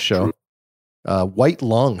quality on this show. White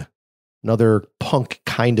Lung, another punk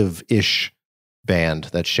kind of ish band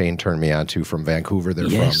that Shane turned me on to from Vancouver. They're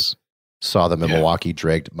from. Saw them in Milwaukee,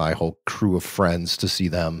 dragged my whole crew of friends to see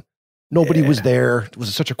them. Nobody was there. It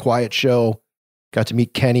was such a quiet show. Got to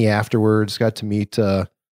meet Kenny afterwards. Got to meet the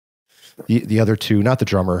other two, not the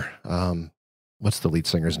drummer. What's the lead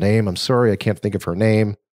singer's name? I'm sorry, I can't think of her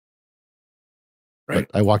name. Right.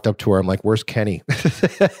 But I walked up to her. I'm like, "Where's Kenny?"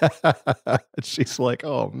 She's like,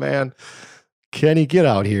 "Oh man, Kenny, get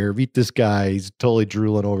out here. Meet this guy. He's totally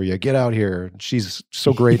drooling over you. Get out here." And she's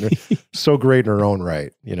so great, so great in her own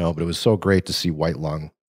right, But it was so great to see White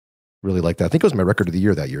Lung. Really like that. I think it was my record of the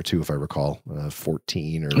year that year too, if I recall.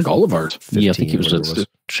 14 or I think all of ours. 15, I think it was a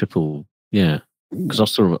triple. Yeah, because I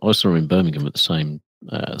saw him in Birmingham at the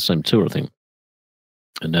same tour, I think.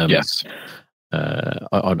 And yes,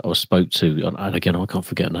 I was spoke to, and again I can't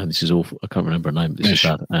forget her name. This is awful. I can't remember her name. This is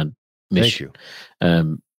bad. And Mish, thank you.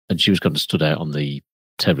 And she was kind of stood out on the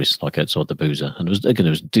terrace, like outside the boozer, and it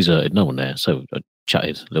was deserted, no one there. So I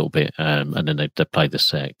chatted a little bit, and then they played the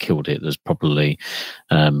set, killed it. There's probably,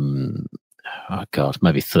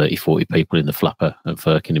 maybe 30, 40 people in the flapper at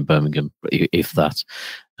Firkin in Birmingham, if that.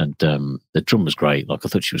 And the drum was great. Like I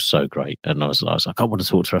thought she was so great, and I was like, I want to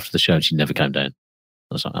talk to her after the show, and she never came down.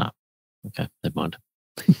 I was like, okay, never mind.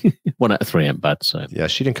 1 out of 3 ain't bad. So yeah,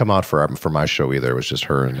 she didn't come out for my show either. It was just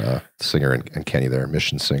her and the singer and Kenny there,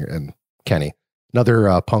 Mission singer and Kenny.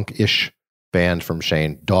 Another punk-ish band from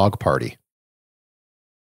Shane, Dog Party.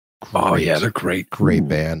 Oh yeah, they're great. Great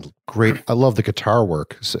band. Great. I love the guitar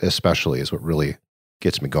work, especially, is what really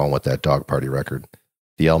gets me going with that Dog Party record.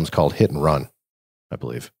 The album's called Hit and Run, I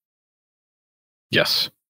believe. Yes.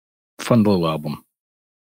 Fun little album.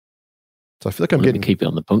 So I feel like I'm getting keep it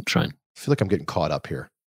on the punk train. I feel like I'm getting caught up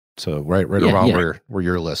here. So right around where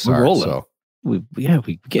your lists are. Rolling. So we're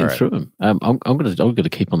getting through them. I'm gonna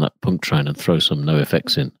keep on that punk train and throw some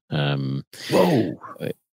NoFX in. Whoa.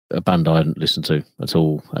 A band I hadn't listened to at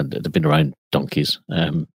all, and they've been around donkeys.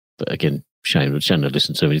 But again, Shane had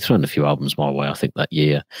listened to. He'd thrown a few albums my way, I think, that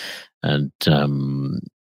year. And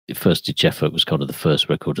First Ditch Effort was kind of the first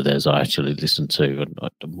record of theirs I actually listened to, and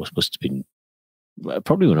it must have been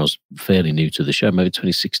probably when I was fairly new to the show, maybe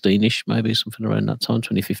 2016-ish, maybe something around that time,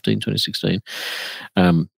 2015, 2016.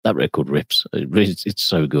 That record rips. It's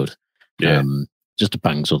so good. Yeah. Just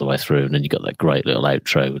bangs all the way through, and then you got that great little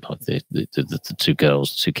outro with like the two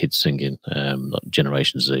girls, 2 kids singing, like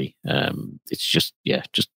Generation Z. It's just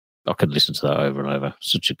I could listen to that over and over.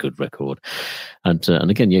 Such a good record, and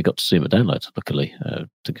again, got to see them at Download. Luckily, I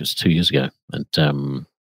think it was 2 years ago, and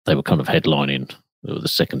they were kind of headlining the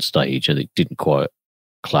second stage, and it didn't quite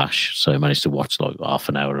clash. So I managed to watch like half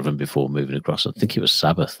an hour of them before moving across. I think it was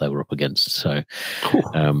Sabbath they were up against. So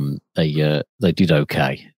they did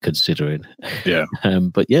okay considering. Yeah.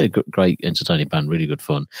 But yeah, great entertaining band, really good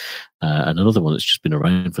fun. And another one that's just been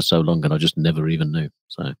around for so long and I just never even knew.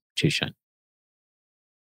 So cheers, Shane.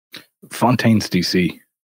 Fontaine's DC.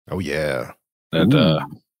 Oh yeah. That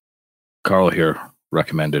Carl here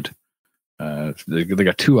recommended. They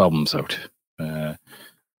got 2 albums out.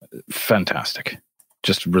 Fantastic.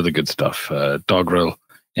 Just really good stuff. Doggerel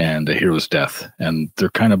and A Hero's Death. And they're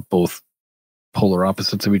kind of both polar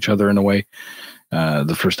opposites of each other in a way.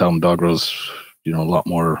 The first album, Doggerel's, a lot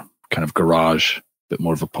more kind of garage, a bit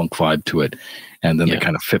more of a punk vibe to it. And then they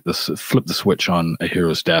kind of flip the switch on A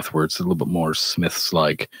Hero's Death, where it's a little bit more Smiths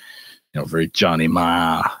like, very Johnny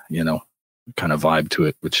Marr, kind of vibe to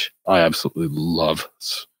it, which I absolutely love.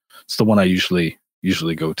 It's the one I usually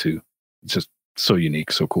go to. It's just so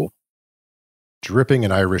unique, so cool. Dripping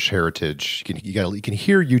in Irish heritage. You can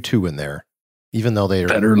hear U2 in there, even though they are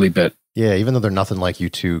that early bit. Yeah, even though they're nothing like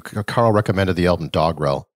U2. Carl recommended the album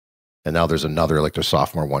Doggerel, and now there's another, like their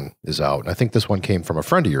sophomore one is out. And I think this one came from a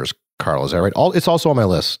friend of yours, Carl. Is that right? It's also on my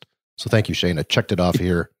list. So thank you, Shane. I checked it off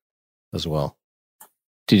here as well.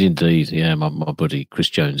 Did indeed, yeah. My buddy Chris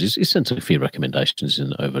Jones, he sent a few recommendations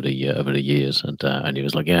in over the years, and he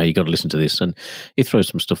was like, "Yeah, you got to listen to this." And he throws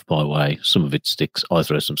some stuff my way. Some of it sticks. I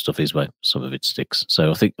throw some stuff his way. Some of it sticks.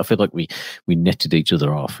 So I feel like we netted each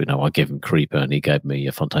other off. I gave him Creeper, and he gave me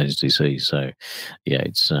Fontaine's DC. So yeah,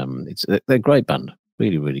 they're a great band.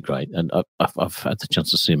 Really, really great. And I've had the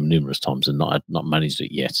chance to see them numerous times and not managed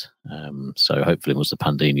it yet. So hopefully, once the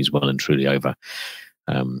pandemic well and truly over,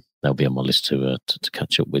 they'll be on my list to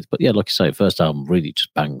catch up with. But yeah, like you say, first album really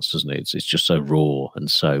just bangs, doesn't it? It's just so raw and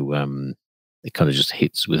so it kind of just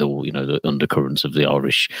hits with all, the undercurrents of the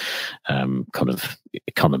Irish kind of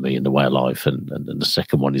economy and the way of life. And the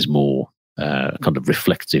second one is more kind of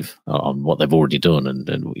reflective on what they've already done and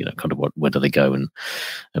kind of where do they go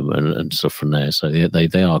and stuff from there. So yeah,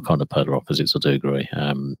 they are kind of polar opposites, I do agree.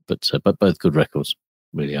 But both good records,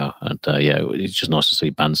 really are. And it's just nice to see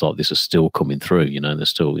bands like this are still coming through. They're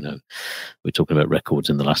still, we're talking about records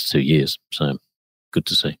in the last 2 years. So good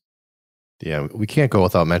to see. Yeah, we can't go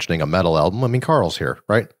without mentioning a metal album. I mean, Carl's here,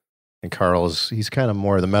 right? And he's kind of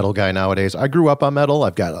more the metal guy nowadays. I grew up on metal.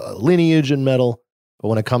 I've got a lineage in metal. But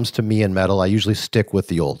when it comes to me and metal, I usually stick with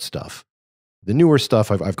the old stuff. The newer stuff,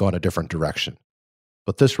 I've gone a different direction.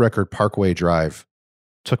 But this record, Parkway Drive,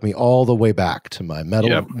 took me all the way back to my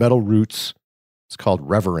metal roots. It's called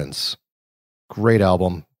Reverence. Great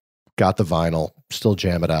album. Got the vinyl. Still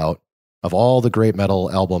jam it out. Of all the great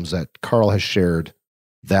metal albums that Carl has shared,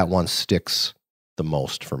 that one sticks the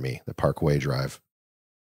most for me, the Parkway Drive.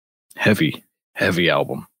 Heavy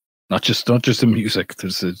album. Not just the music.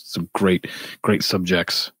 There's some great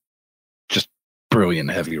subjects. Just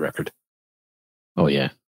brilliant, heavy record. Oh yeah.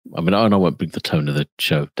 I mean, I won't bring the tone of the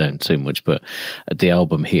show down too much, but the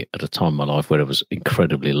album hit at a time in my life where it was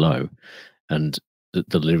incredibly low, and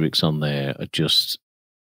the lyrics on there are just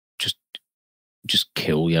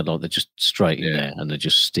kill you. Like they're just straight in there, and they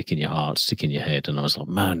just stick in your heart, stick in your head. And I was like,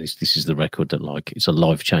 man, this is the record that, like, it's a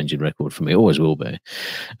life-changing record for me. It always will be,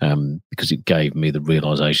 because it gave me the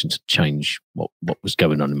realization to change what was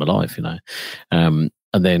going on in my life, And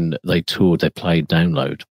then they toured, they played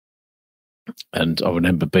Download, and I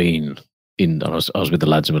remember being in. I was with the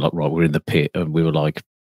lads, and we're like, right, we're in the pit, and we were like,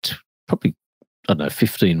 probably, I don't know,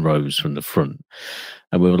 15 rows from the front.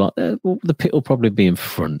 And we were like, well, the pit will probably be in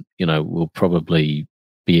front. We'll probably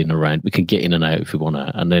be in around. We can get in and out if we want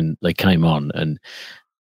to. And then they came on, and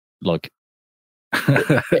like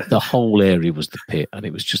the whole area was the pit, and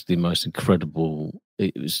it was just the most incredible.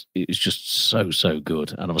 It was just so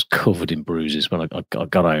good, and I was covered in bruises when I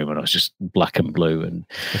got home, and I was just black and blue,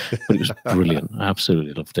 but it was brilliant. I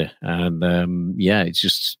absolutely loved it, and it's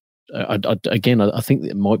just. I think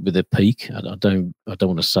it might be the peak. I don't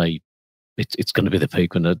want to say it's going to be the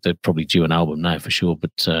peak when they're probably due an album now for sure.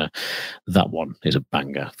 But that one is a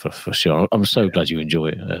banger for sure. I'm so glad you enjoy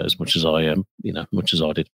it as much as I am. Much as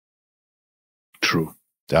I did. True,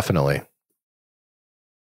 definitely.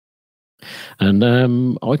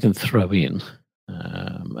 And I can throw in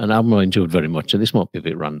an album I enjoyed very much, and this might be a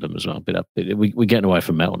bit random as well. But we're getting away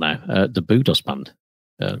from metal now. The Budos band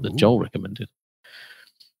that Joel recommended.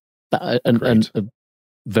 And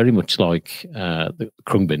very much like the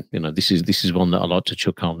Krungbin, this is one that I like to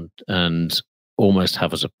chuck on and almost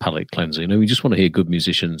have as a palate cleanser. We just want to hear good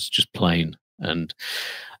musicians just playing, and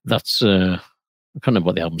that's I can't remember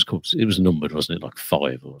what the album's called. It was numbered, wasn't it? Like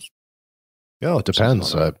 5 or? Yeah, it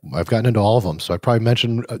depends. Like I've gotten into all of them, so I probably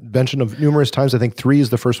mentioned of numerous times. I think 3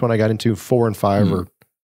 is the first one I got into. 4 and 5 are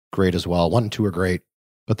great as well. 1 and 2 are great,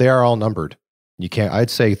 but they are all numbered. You can't. I'd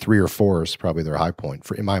say 3 or 4 is probably their high point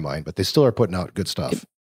in my mind, but they still are putting out good stuff.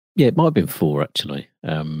 It might have been 4 actually.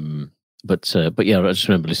 But yeah, I just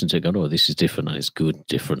remember listening to it, going, "Oh, this is different, and it's good,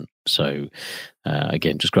 different." So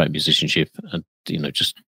again, just great musicianship, and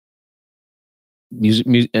just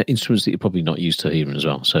music instruments that you're probably not used to hearing as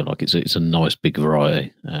well. So like, it's a nice big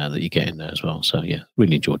variety that you get in there as well. So yeah,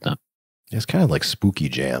 really enjoyed that. It's kind of like spooky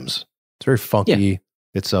jams. It's very funky. Yeah.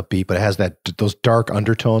 It's upbeat, but it has those dark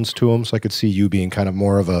undertones to them. So I could see you being kind of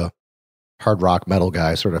more of a hard rock metal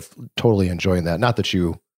guy, sort of totally enjoying that. Not that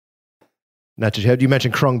you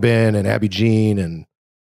mentioned Krungbin and Abby Jean and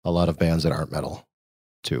a lot of bands that aren't metal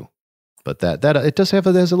too. But that it does have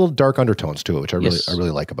there's a little dark undertones to it, which I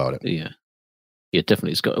really like about it. Yeah. Yeah,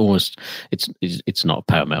 definitely. It's got almost. It's not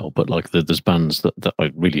power metal, but like there's bands that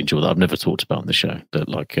I really enjoy that I've never talked about on the show. That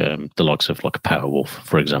like the likes of like Powerwolf,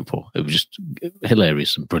 for example. It was just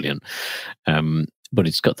hilarious and brilliant. But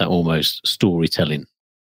it's got that almost storytelling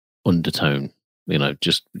undertone.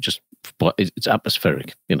 But it's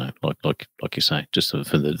atmospheric. Like you say, just from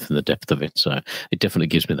the depth of it. So it definitely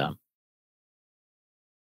gives me that.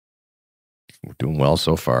 We're doing well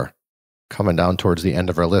so far. Coming down towards the end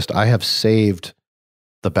of our list, I have saved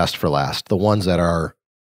the best for last, the ones that are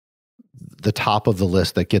the top of the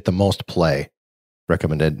list that get the most play.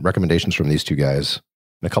 Recommendations from these two guys,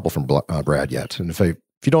 and a couple from Brad yet. And if you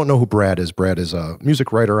don't know who Brad is a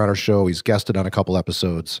music writer on our show. He's guested on a couple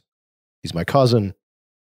episodes. He's my cousin.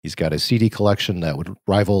 He's got a CD collection that would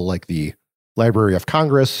rival like the Library of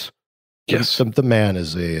Congress. Yes, the man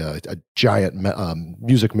is a giant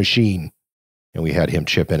music machine, and we had him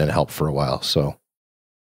chip in and help for a while. So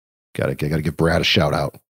gotta give Brad a shout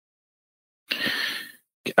out.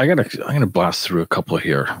 I'm gonna blast through a couple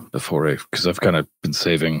here because I've kind of been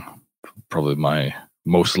saving probably my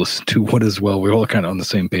most listened to one as well. We're all kind of on the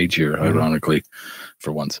same page here, ironically,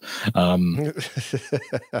 for once.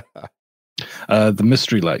 The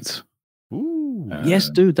Mystery Lights. Ooh. Yes,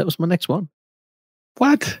 dude, that was my next one.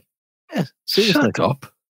 What? Yeah, seriously. Shut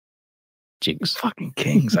up. Jinx. Fucking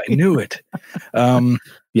kings. I knew it. Yeah,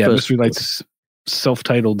 First Mystery Lights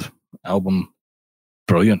self-titled album.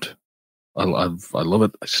 Brilliant. I love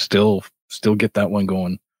it. I still get that one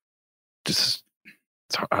going. Just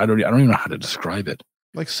I don't even know how to describe it.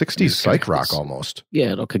 Like 60s psych rock almost.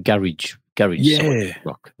 Yeah, like a garage yeah.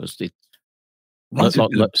 rock. Was it?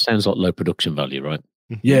 Sounds like low production value, right?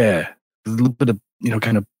 Yeah. A little bit of,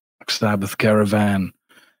 kind of Sabbath Caravan,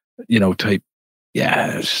 type.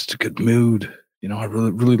 Yeah, it's just a good mood. I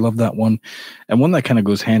really, really love that one. And one that kind of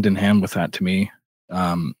goes hand in hand with that to me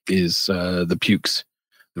is the Pukes,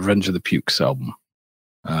 the Revenge of the Pukes album.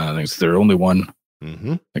 I think it's their only one.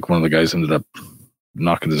 Mm-hmm. Like one of the guys ended up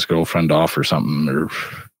knocking his girlfriend off or something or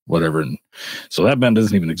whatever. And so that band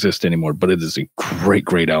doesn't even exist anymore, but it is a great,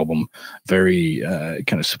 great album. Very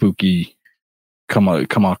kind of spooky. Come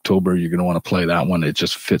October, you're going to want to play that one. It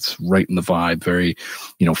just fits right in the vibe. Very,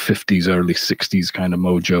 50s, early 60s kind of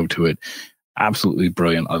mojo to it. Absolutely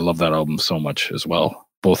brilliant. I love that album so much as well.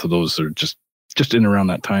 Both of those are just in around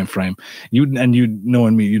that time frame. You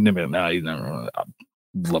knowing me, you never I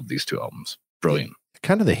love these two albums. Brilliant.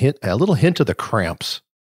 Kind of a little hint of the Cramps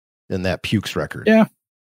in that Pukes record. Yeah,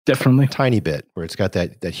 definitely. Tiny bit where it's got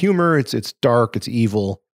that humor. It's dark, it's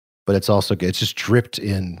evil, but it's also good. It's just dripped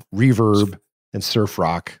in reverb and surf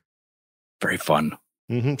rock. Very fun.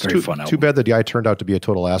 Mm-hmm. Very fun album. Too bad the guy turned out to be a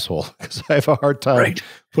total asshole because I have a hard time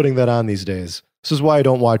putting that on these days. This is why I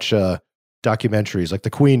don't watch documentaries like the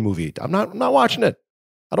Queen movie. I'm not watching it.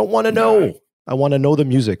 I don't want to know. No. I want to know the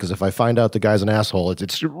music because if I find out the guy's an asshole,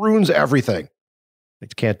 it ruins everything. I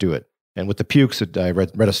can't do it. And with the Pukes, I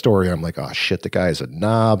read a story. I'm like, oh shit, the guy's a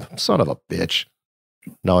knob, son of a bitch.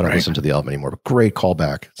 No, I don't listen to the album anymore. But great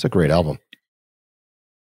callback. It's a great album.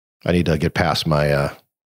 I need to get past my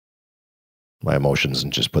my emotions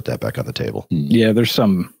and just put that back on the table. Yeah, there's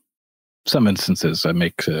some instances I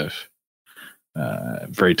make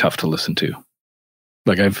very tough to listen to.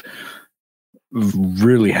 Like I've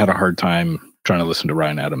really had a hard time trying to listen to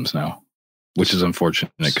Ryan Adams now, which is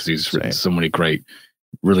unfortunate because he's written so many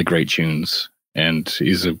really great tunes, and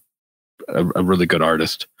he's a really good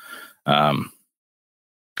artist. Kind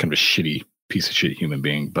of a shitty piece of shit human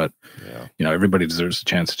being, but everybody deserves a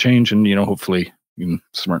chance to change, and hopefully you can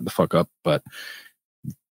smarten the fuck up. But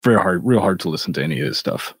real hard to listen to any of his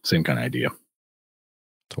stuff. Same kind of idea.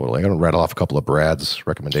 Totally. I'm going to rattle off a couple of Brad's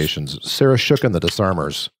recommendations. Sarah Shook and the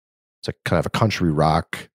Disarmers. It's a kind of a country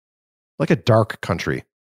rock, like a dark country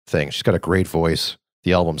thing. She's got a great voice.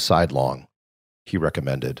 The album Sidelong, he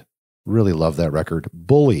recommended. Really love that record.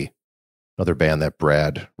 Bully, another band that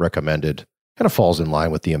Brad recommended. Kind of falls in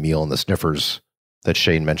line with the Emil and the Sniffers that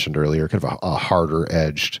Shane mentioned earlier. Kind of a harder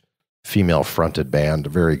edged, female fronted band.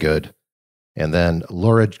 Very good. And then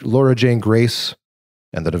Laura Jane Grace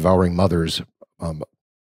and the Devouring Mothers,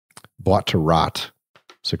 Bought to Rot.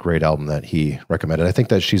 It's a great album that he recommended. I think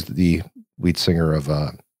that she's the lead singer of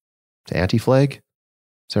Anti-Flag.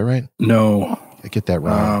 Is that right? No. I get that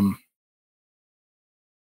wrong.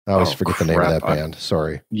 I always forget the name of that band.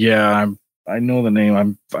 Sorry. Yeah, I know the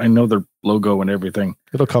name. I know their logo and everything.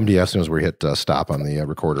 It'll come to you as soon as we hit stop on the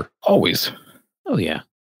recorder. Always. Oh, yeah.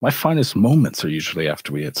 My finest moments are usually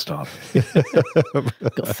after we hit stop.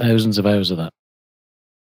 Got thousands of hours of that.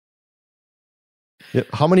 Yeah.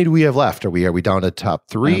 How many do we have left? Are we down to top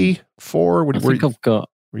 3, 4? I think I've got.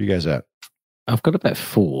 Where are you guys at? I've got about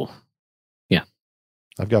 4. Yeah,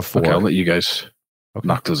 I've got 4. Okay, I'll let you guys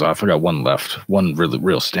knock those off. I got one left. One really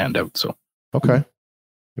real standout. So okay,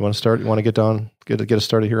 you want to start? You want to get us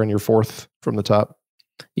started here on your 4th from the top?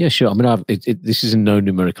 Yeah, sure. I mean, this is in no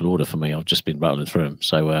numerical order for me. I've just been rattling through them.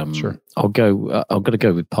 So sure. I'm going to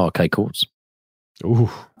go with Parquet Courts. Ooh,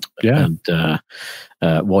 yeah,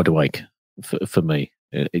 and Wide Awake. For me,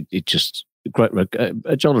 it just great.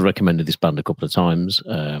 John has recommended this band a couple of times.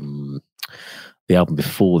 The album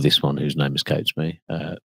before this one, whose name escapes me,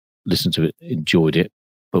 listened to it, enjoyed it,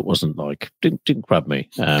 but wasn't like didn't grab me.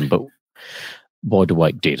 But Wide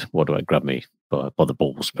Awake did. Wide Awake grabbed me by the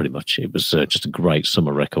balls, pretty much. It was just a great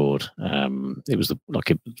summer record. It was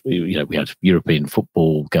we had European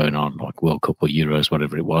football going on, like World Cup or Euros,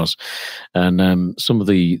 whatever it was, and some of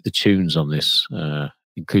the tunes on this.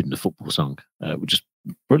 Including the football song, were just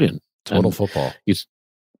brilliant. Total football.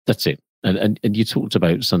 That's it. And you talked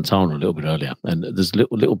about Santana a little bit earlier, and there's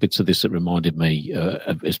little bits of this that reminded me,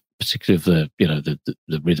 particularly of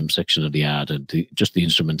the rhythm section of the ad and just the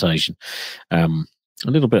instrumentation, a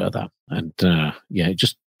little bit of that, and it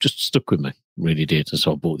just stuck with me, really did. And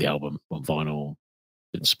so I bought the album on vinyl,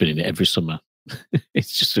 and spinning it every summer.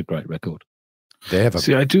 It's just a great record. They have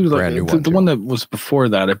I do brand like new one. The one that was before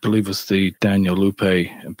that, I believe, was the Daniel Lupe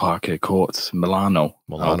and Pache Coates Milano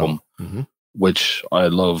album. Mm-hmm. Which I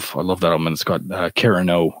love. I love that album. And it's got Karen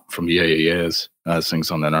O from the AAAs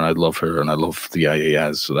sings on that, and I love her, and I love the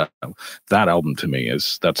AAAs. So that album to me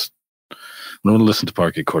that's when I listen to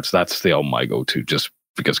Parquet Courts, that's the album I go to, just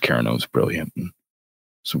because Karen O is brilliant and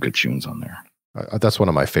some good tunes on there. That's one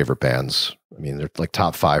of my favorite bands. I mean, they're like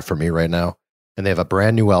top 5 for me right now, and they have a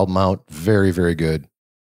brand new album out. Very, very good.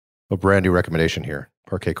 A brand new recommendation here.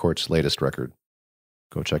 Parquet Courts' latest record.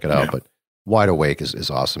 Go check it out. But Wide Awake is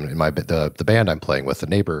awesome. And the band I'm playing with,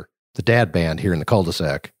 the dad band here in the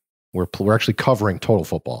cul-de-sac, we're actually covering Total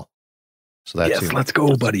Football. So that's let's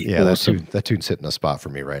go, buddy. Yeah, awesome. that tune's hitting a spot for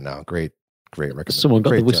me right now. Great record. Someone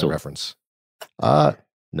got great, the whistle reference.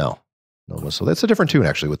 No whistle. That's a different tune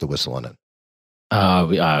actually with the whistle in it.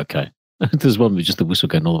 Okay. There's one with just the whistle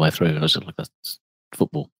going all the way through, and I was just like, that's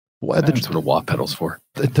football. Well, That's what a wah pedal's for.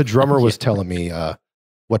 The drummer was telling me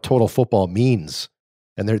what Total Football means.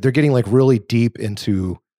 And they're getting like really deep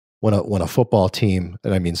into when a football team,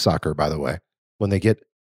 and I mean soccer, by the way, when they get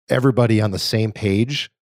everybody on the same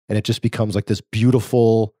page, and it just becomes like this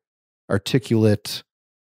beautiful, articulate,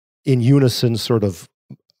 in unison sort of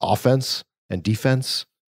offense and defense.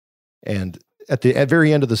 And at the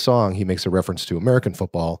very end of the song, he makes a reference to American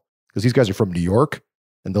football because these guys are from New York.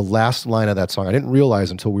 And the last line of that song, I didn't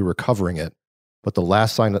realize until we were covering it, but the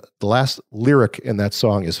last lyric in that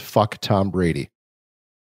song is "Fuck Tom Brady."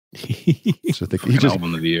 So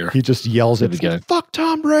album of the year. He just yells at "Fuck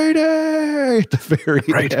Tom Brady" at the very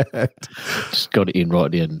end. Just got it in right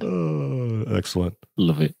at the end. Excellent.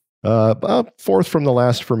 Love it. Fourth from the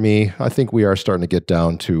last for me. I think we are starting to get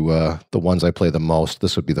down to the ones I play the most.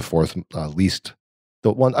 This would be the fourth least.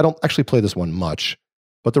 The one I don't actually play this one much,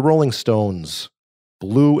 but the Rolling Stones,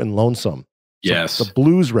 "Blue and Lonesome." Yes. The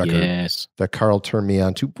blues record that Carl turned me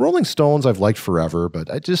on to. Rolling Stones I've liked forever,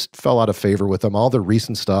 but I just fell out of favor with them. All the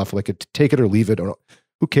recent stuff, like take it or leave it.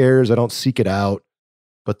 Who cares? I don't seek it out.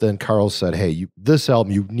 But then Carl said, hey, this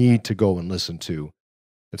album you need to go and listen to.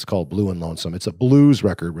 It's called Blue and Lonesome. It's a blues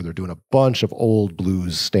record where they're doing a bunch of old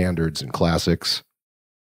blues standards and classics,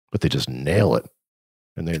 but they just nail it.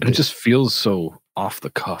 And it just feels so off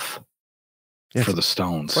the cuff. Yeah, for the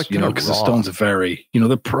Stones, like because the Stones are very,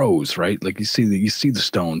 they're pros, right? Like you see the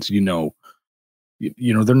Stones, they're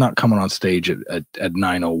not coming on stage at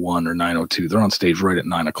 9:01 or 9:02. They're on stage right at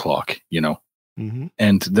 9:00, mm-hmm.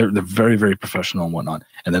 And they're very, very professional and whatnot.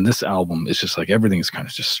 And then this album is just like everything's kind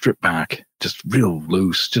of just stripped back, just real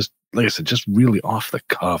loose, just like I said, just really off the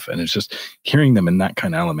cuff. And it's just hearing them in that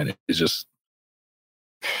kind of element is just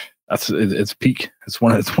it's peak. It's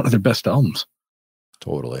one of their best albums.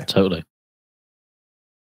 Totally.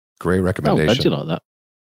 Great recommendation. Oh, glad you like that.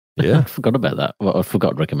 Yeah, I forgot about that. Well, I forgot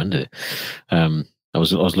to recommend it. I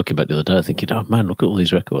was looking back the other day, thinking, oh man, look at all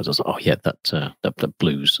these records. I was like, oh yeah, that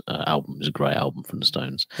blues album is a great album from the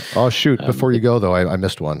Stones. Oh shoot! Before you go though, I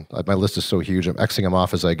missed one. My list is so huge. I'm Xing them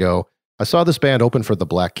off as I go. I saw this band open for the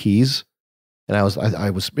Black Keys, and I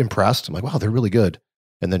was impressed. I'm like, wow, they're really good.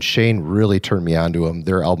 And then Shane really turned me on to them.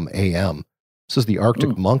 Their album AM. This is the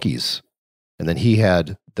Arctic Monkeys. And then he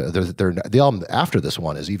had the album after this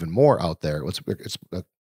one is even more out there. It's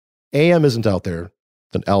AM isn't out there.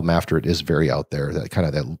 The album after it is very out there. That kind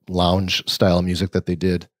of that lounge style music that they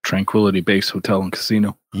did. Tranquility Base Hotel and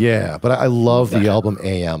Casino. Yeah, but I love the album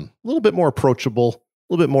AM. A little bit more approachable,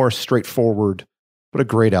 a little bit more straightforward, but a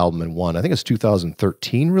great album in one. I think it's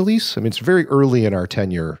 2013 release. I mean, it's very early in our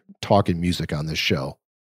tenure talking music on this show.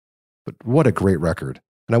 But what a great record.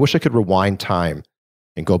 And I wish I could rewind time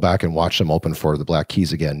and go back and watch them open for the Black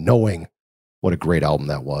Keys again, knowing what a great album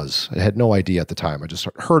that was. I had no idea at the time. I just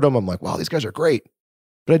heard them. I'm like, wow, these guys are great.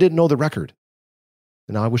 But I didn't know the record.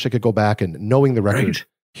 And now I wish I could go back and, knowing the record,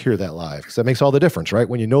 hear that live. Because that makes all the difference, right?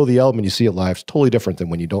 When you know the album and you see it live, it's totally different than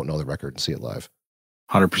when you don't know the record and see it live.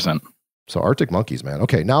 100%. So Arctic Monkeys, man.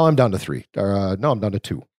 Okay, now I'm down to 3. No, I'm down to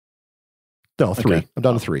 2. No, 3. Okay. I'm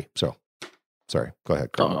down to 3. So, sorry. Go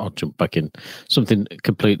ahead. I'll jump back in. Something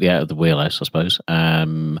completely out of the wheelhouse, I suppose.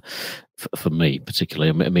 For me,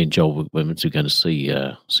 particularly, me and Joel went to going to see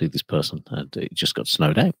this person, and it just got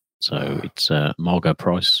snowed out. So it's Margot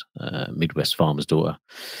Price, Midwest Farmer's Daughter.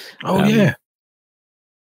 Oh, yeah.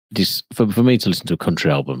 this for me to listen to a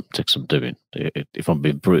country album takes some doing. If I'm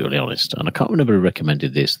being brutally honest, and I can't remember who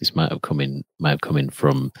recommended this. This might have come in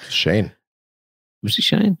from Shane. Was it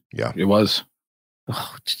Shane? Yeah, it was.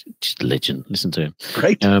 Oh, just a legend. Listen to him.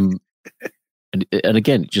 Great. And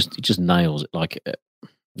again, it just nails it. Like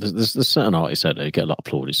there's certain artists out there who get a lot of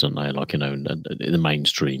plaudits, don't they? Like, you know, in the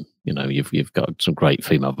mainstream, you know, you've got some great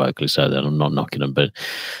female vocalists out there. I'm not knocking them, but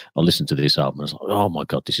I listened to this album and I was like, oh my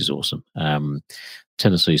god, this is awesome.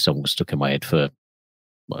 Tennessee song was stuck in my head for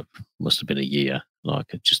must have been a year.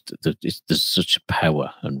 Like there's such a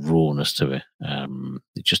power and rawness to it.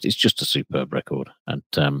 It's just a superb record. And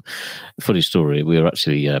funny story, we were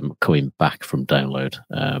actually coming back from download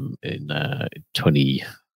in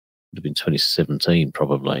 2017,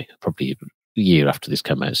 probably a year after this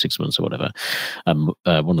came out, 6 months or whatever. One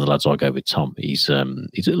of the lads I go with, Tom, he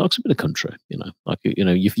likes a bit of country. You know, like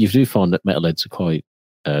you do find that metalheads are quite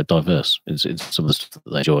diverse in some of the stuff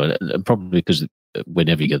that they enjoy, and probably because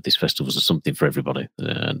whenever you get these festivals, there's something for everybody.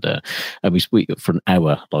 And we for an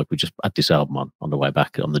hour, like we just had this album on the way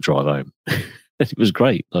back on the drive home. It was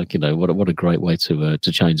great. Like, you know, what a great way to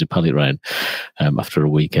change the palette round after a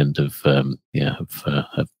weekend of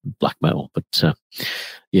black metal. But I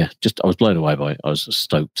was blown away by it. I was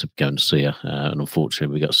stoked to go and see her, and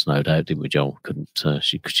unfortunately we got snowed out, didn't we, Joel?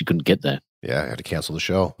 She couldn't get there. Yeah, I had to cancel the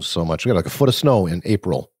show. It was so much. We got like a foot of snow in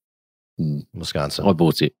April in Wisconsin. I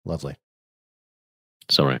bought it. Lovely.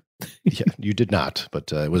 Sorry. Yeah, you did not,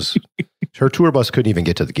 but it was her tour bus couldn't even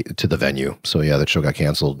get to the venue. So yeah, that show got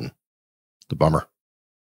canceled. And the bummer.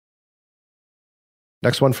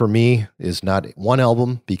 Next one for me is not one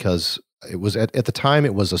album, because it was at the time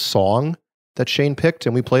it was a song that Shane picked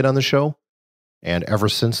and we played on the show. And ever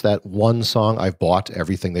since that one song, I've bought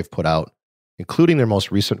everything they've put out, including their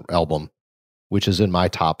most recent album, which is in my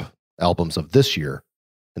top albums of this year,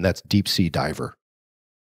 and that's Deep Sea Diver.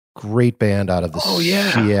 Great band out of the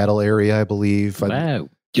Seattle area, I believe. Wow.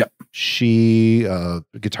 Yep. She,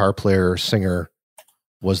 guitar player, singer,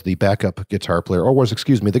 was the backup guitar player,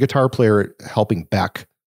 the guitar player helping Beck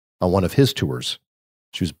on one of his tours.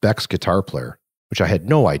 She was Beck's guitar player, which I had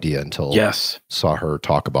no idea until saw her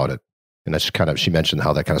talk about it. And that's she mentioned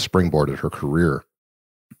how that kind of springboarded her career.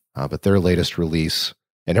 But their latest release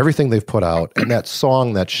and everything they've put out, and that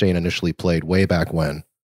song that Shane initially played way back when,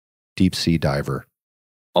 Deep Sea Diver.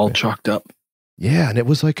 All chalked up. Yeah, and it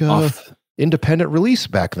was like independent release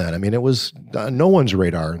back then. I mean, it was no one's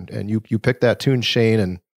radar, and you picked that tune, Shane,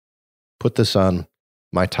 and put this on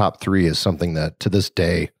my top 3 as something that to this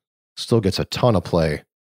day still gets a ton of play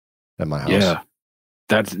at my house. Yeah,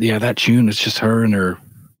 that tune is just her and her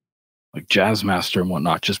like jazz master and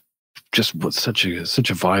whatnot. Just was such a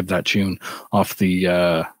vibe, that tune off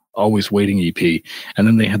the Always Waiting EP, and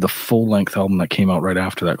then they had the full length album that came out right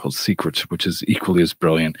after that called Secrets, which is equally as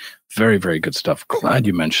brilliant. Very, very good stuff. Glad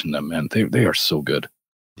you mentioned them, man. They are so good.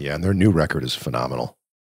 Yeah, and their new record is phenomenal.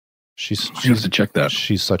 She has to check that.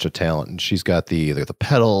 She's such a talent, and she's got the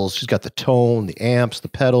pedals, she's got the tone, the amps, the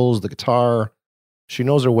pedals, the guitar. She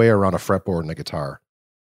knows her way around a fretboard and a guitar,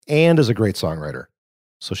 and is a great songwriter.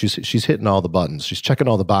 So she's hitting all the buttons. She's checking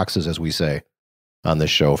all the boxes, as we say on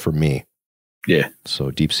this show, for me. Yeah.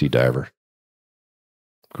 So Deep Sea Diver.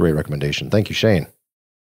 Great recommendation. Thank you, Shane.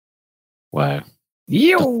 Wow.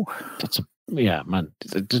 Yeah, man.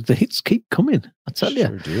 The hits keep coming. I tell you.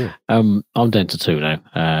 Sure do. I'm down to 2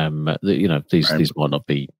 now. These might not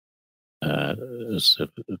be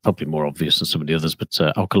probably more obvious than some of the others, but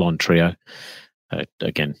Alkaline Trio.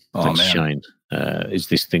 Again, thanks, Shane. Is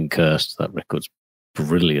This Thing Cursed? That record's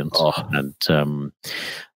brilliant. And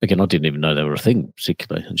again, I didn't even know they were a thing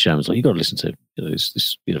particularly. And Shane was like, "You got to listen to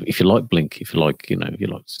this. If you like Blink, if you like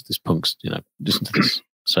this punks, listen to this."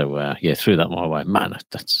 So threw that my way. Man,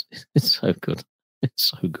 it's so good.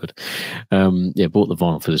 It's so good. Bought the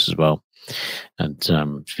vinyl for this as well, and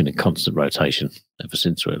it's been in constant rotation ever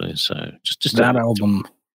since, really. So just that album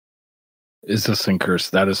is This Thing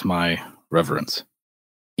Cursed. That is my reverence.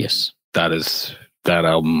 Yes, that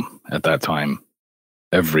album at that time.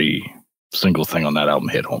 Every single thing on that album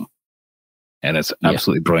hit home, and it's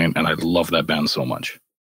absolutely brilliant. And I love that band so much.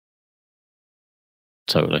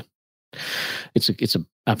 Totally, it's a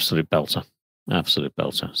absolute belter,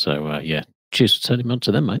 So cheers for turning me on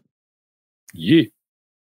to them, mate. Yeah.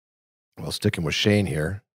 Well, sticking with Shane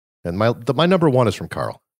here, and my number 1 is from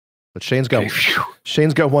Carl, but Shane's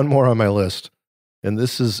got one more on my list, and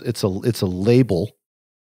it's a label,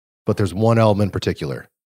 but there's one album in particular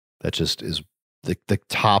that just is the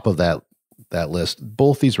top of that list.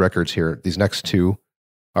 Both these records here, these next 2,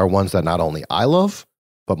 are ones that not only I love,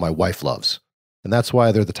 but my wife loves. And that's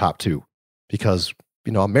why they're the top 2. Because,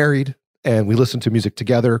 I'm married and we listen to music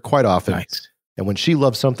together quite often. Nice. And when she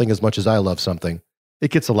loves something as much as I love something, it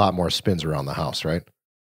gets a lot more spins around the house, right?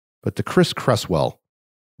 But the Chris Cresswell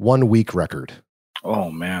 1 Week record. Oh,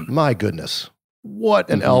 man. My goodness. What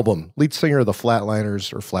an album. Lead singer of the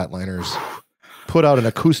Flatliners, put out an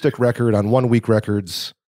acoustic record on 1 Week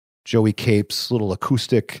Records. Joey Cape's little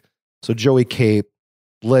acoustic. So Joey Cape,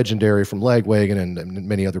 legendary from Lagwagon and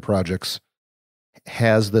many other projects,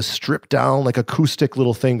 has this stripped down like acoustic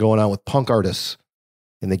little thing going on with punk artists.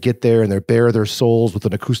 And they get there and they bare their souls with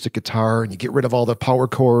an acoustic guitar, and you get rid of all the power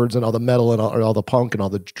chords and all the metal and all the punk and all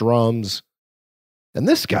the drums. And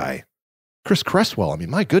this guy, Chris Cresswell, I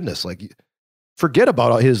mean, my goodness, like, forget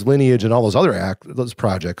about his lineage and all those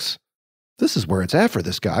projects. This is where it's at for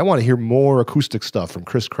this guy. I want to hear more acoustic stuff from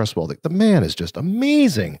Chris Cresswell. The man is just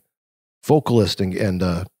amazing vocalist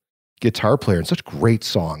and guitar player, and such great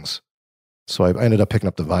songs. So I ended up picking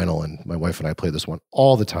up the vinyl, and my wife and I play this one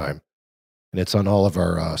all the time. And it's on all of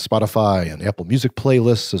our Spotify and Apple Music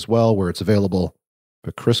playlists as well, where it's available.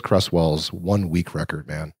 But Chris Cresswell's 1 Week record,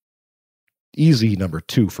 man. Easy number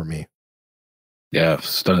 2 for me. Yeah,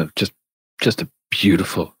 stunning. Just a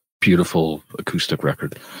beautiful, beautiful acoustic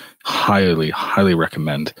record. Highly, highly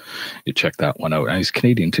recommend you check that one out. And he's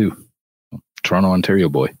Canadian too. Toronto, Ontario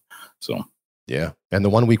boy. So yeah. And the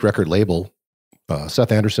 1 Week record label,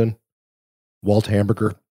 Seth Anderson, Walt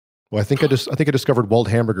Hamburger. Well, I think I discovered Walt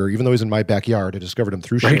Hamburger, even though he's in my backyard. I discovered him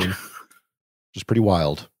through Shane. Which is pretty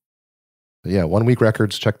wild. But yeah, 1 Week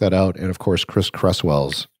Records, check that out. And of course, Chris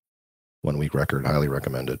Cresswell's 1 Week record, highly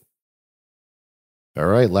recommended. All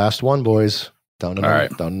right, last one, boys. Down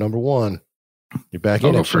to number 1. You're back in.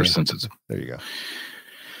 I'll go first since it's there. You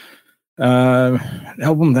go. An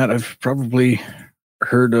album that I've probably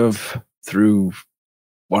heard of through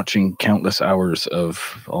watching countless hours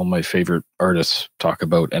of all my favorite artists talk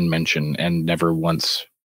about and mention, and never once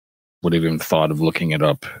would have even thought of looking it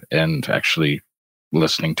up and actually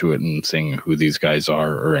listening to it and seeing who these guys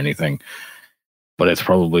are or anything. But it's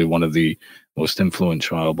probably one of the most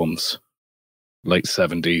influential albums, late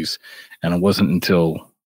 70s. And it wasn't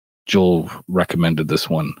until Joel recommended this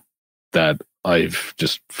one that I've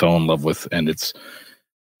just fell in love with. And it's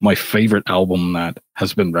my favorite album that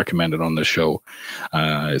has been recommended on the show.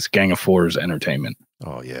 It's Gang of Four's Entertainment.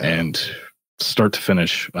 Oh yeah. And start to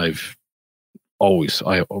finish, I always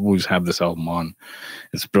have this album on.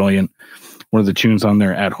 It's brilliant. One of the tunes on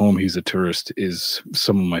there, At Home He's a Tourist, is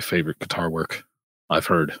some of my favorite guitar work I've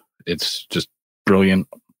heard. It's just brilliant,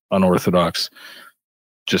 unorthodox,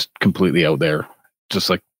 just completely out there, just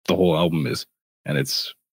like the whole album is. And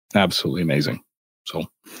it's absolutely amazing. So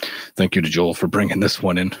thank you to Joel for bringing this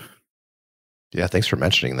one in. Yeah, thanks for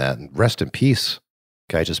mentioning that. And rest in peace.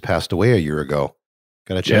 Guy just passed away a year ago.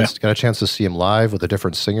 Got a chance to see him live with a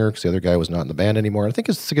different singer because the other guy was not in the band anymore. I think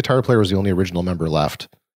the guitar player was the only original member left.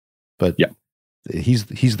 But yeah, he's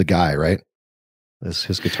the guy, right?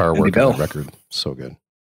 His guitar work on that record, so good.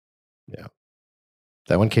 Yeah,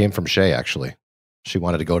 that one came from Shay, actually. She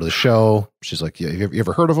wanted to go to the show. She's like, "Yeah, you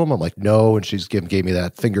ever heard of him?" I'm like, "No," and she's gave me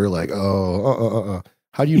that finger, like, "Oh,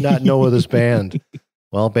 how do you not know of this band?"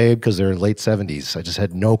 Well, babe, because they're late 70s. I just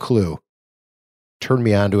had no clue. Turned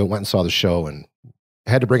me on to it. Went and saw the show, and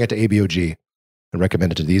had to bring it to ABOG and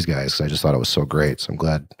recommend it to these guys. I just thought it was so great. So I'm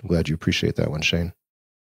glad you appreciate that one, Shane.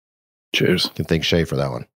 Cheers. You can thank Shay for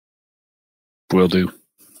that one. Will do.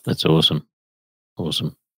 That's awesome.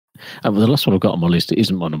 Awesome. The last one I've got on my list,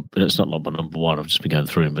 it's not like my number 1. I've just been going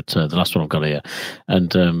through them, but the last one I've got here,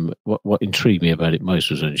 and what intrigued me about it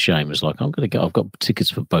most was when Shane was like, I've got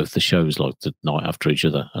tickets for both the shows like the night after each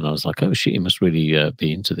other, and I was like, oh shit, he must really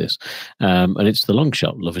be into this. And it's The Long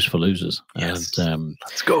Shot, Love Is for Losers. Yes. And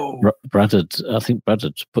let's go. Brad had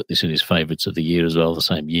put this in his favourites of the year as well, the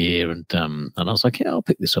same year, and I was like, yeah, I'll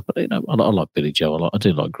pick this up. But I like Billy Joe, I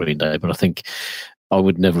do like Green Day, but I think I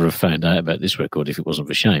would never have found out about this record if it wasn't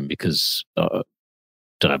for Shane, because I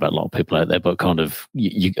don't know about a lot of people out there, but kind of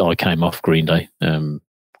I came off Green Day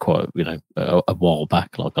quite a while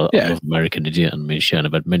back. Like I love American Idiot, and me and Shane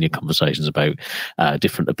have had many conversations about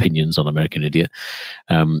different opinions on American Idiot,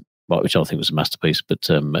 which I think was a masterpiece. But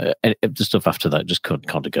the stuff after that just kind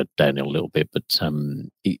of go downhill a little bit. But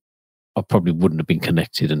I probably wouldn't have been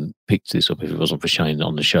connected and picked this up if it wasn't for Shane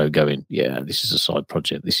on the show going, yeah, this is a side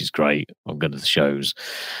project. This is great. I'm going to the shows.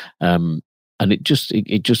 And it just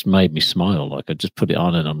made me smile. Like I just put it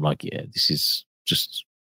on and I'm like, yeah, this is just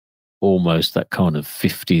almost that kind of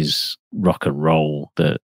 50s rock and roll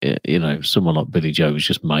that, someone like Billy Joe has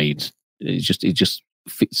just made. It just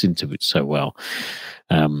fits into it so well.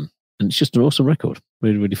 And it's just an awesome record.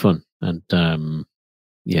 Really, really fun. And,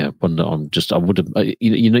 Yeah, but no, I would have,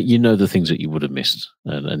 you know the things that you would have missed,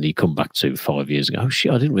 and you come back to 5 years ago. Oh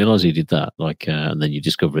shit, I didn't realize he did that. And then you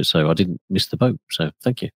discover it. So I didn't miss the boat. So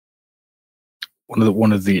thank you.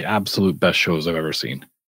 One of the absolute best shows I've ever seen.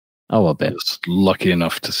 Oh, I bet. I was lucky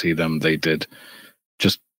enough to see them. They did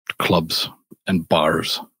just clubs and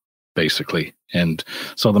bars, basically, and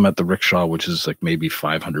saw them at the Rickshaw, which is like maybe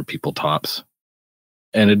 500 people tops,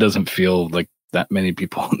 and it doesn't feel like that many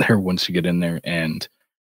people in there once you get in there. And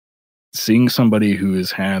seeing somebody who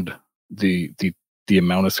has had the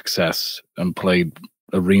amount of success and played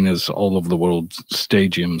arenas all over the world,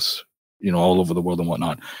 stadiums, all over the world and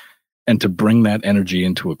whatnot, and to bring that energy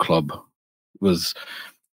into a club was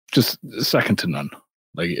just second to none.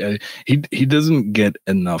 Like he doesn't get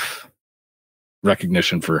enough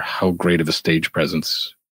recognition for how great of a stage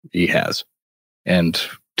presence he has, and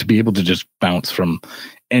to be able to just bounce from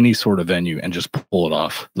any sort of venue and just pull it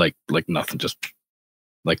off like nothing, just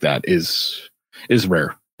like that is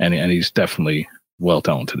rare, and he's definitely well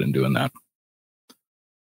talented in doing that.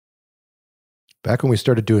 Back when we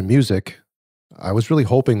started doing music, I was really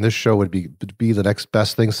hoping this show would be the next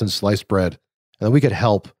best thing since sliced bread, and that we could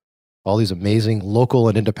help all these amazing local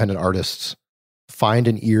and independent artists find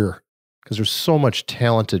an ear, because there's so much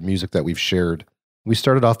talented music that we've shared. We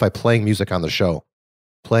started off by playing music on the show,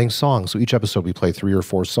 playing songs. So each episode we play 3 or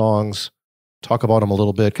 4 songs, talk about them a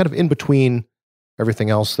little bit, kind of in between everything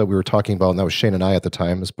else that we were talking about, and that was Shane and I at the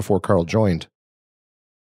time. This before Carl joined.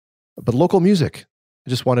 But local music, I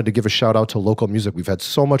just wanted to give a shout out to local music. We've had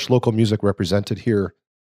so much local music represented here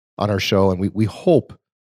on our show, and we hope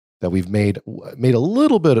that we've made a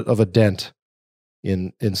little bit of a dent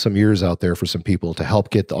in some ears out there for some people, to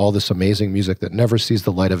help get all this amazing music that never sees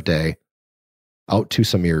the light of day out to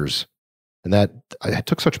some ears. And that I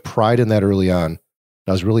took such pride in that early on.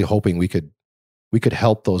 I was really hoping we could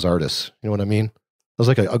help those artists. You know what I mean? It was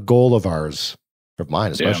like a goal of ours, of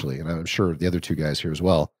mine especially, and I'm sure the other 2 guys here as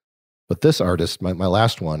well. But this artist, my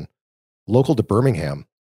last one, local to Birmingham,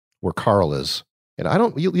 where Carl is,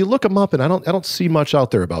 and you look them up, and I don't see much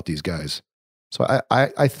out there about these guys. So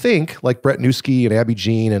I think, like Brett Newski and Abby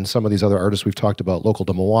Jean and some of these other artists we've talked about, local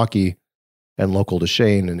to Milwaukee and local to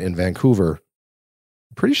Shane in Vancouver,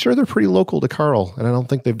 I'm pretty sure they're pretty local to Carl, and I don't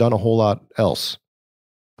think they've done a whole lot else.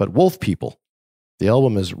 But Wolf People, the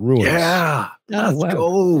album is Ruins. Yeah, let's go.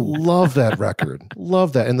 Love that record.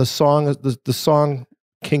 Love that. And the song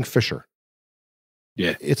Kingfisher.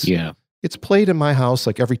 Yeah. It's played in my house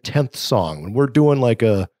like every 10th song when we're doing like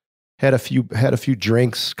had a few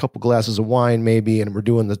drinks, a couple glasses of wine maybe, and we're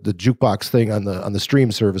doing the jukebox thing on the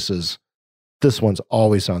stream services. This one's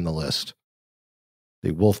always on the list.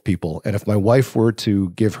 The Wolf People. And if my wife were to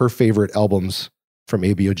give her favorite albums from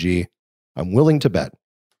ABOG, I'm willing to bet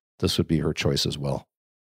this would be her choice as well.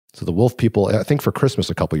 So the Wolf People, I think for Christmas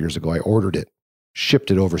a couple years ago, I ordered it, shipped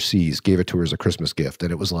it overseas, gave it to her as a Christmas gift,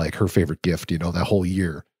 and it was like her favorite gift, that whole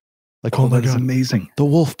year. Like, oh my God, amazing. The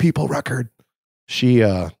Wolf People record. She,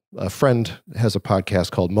 a friend has a podcast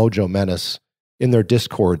called Mojo Menace. In their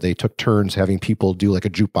Discord, they took turns having people do like a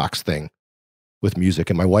jukebox thing with music.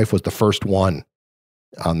 And my wife was the first one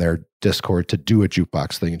on their Discord to do a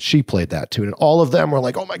jukebox thing. And she played that tune. And all of them were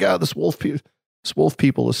like, oh my God, this Wolf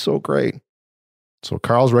People is so great. So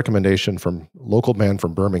Carl's recommendation from local band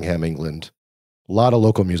from Birmingham, England. A lot of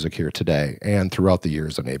local music here today and throughout the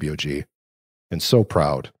years on ABOG. And so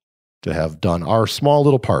proud to have done our small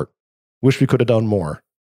little part. Wish we could have done more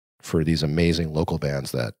for these amazing local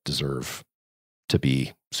bands that deserve to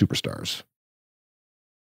be superstars.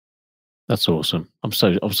 That's awesome. I'm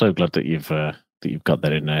so glad that you've got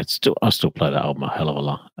that in there. I still play that album a hell of a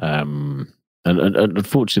lot. And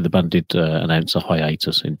unfortunately, the band did announce a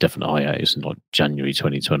indefinite hiatus in like January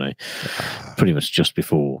 2020, pretty much just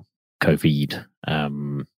before COVID.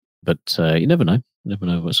 But you never know. Never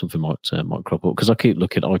know what something might crop up. Because I keep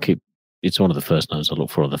looking. It's one of the first names I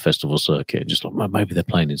look for on the festival circuit. Just like maybe they're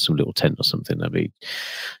playing in some little tent or something. That'd be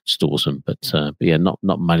just awesome. But yeah, not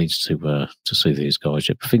managed to see these guys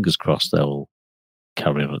yet. But fingers crossed they'll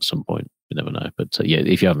carry on at some point. You never know. But yeah,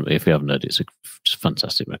 if you haven't heard it, it's a just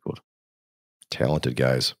fantastic record. Talented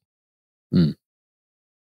guys. Mm.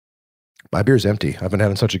 My beer's empty. I've been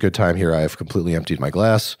having such a good time here. I've completely emptied my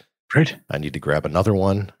glass. Great. I need to grab another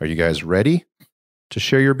one. Are you guys ready to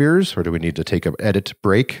share your beers, or do we need to take an edit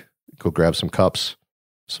break? Go grab some cups,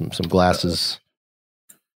 some glasses.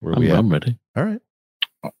 I'm ready. All right.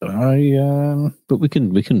 But we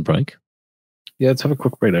can break. Yeah, let's have a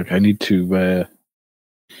quick break. I need to.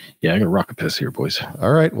 I got a rock a piss here, boys.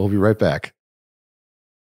 All right, we'll be right back.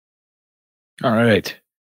 All right,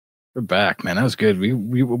 we're back, man. That was good.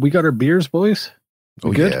 We got our beers, boys.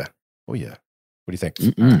 Oh good? Yeah. Oh yeah. What do you think?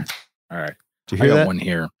 All right. Do you I hear got that? one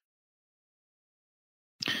here.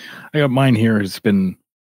 I got mine here. It's been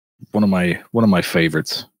one of my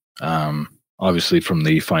favorites. Obviously from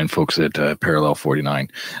the fine folks at Parallel 49.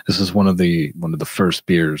 This is one of the first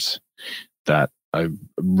beers that I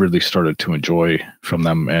really started to enjoy from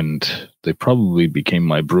them, and they probably became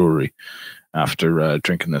my brewery after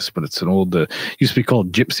drinking this. But it's an old used to be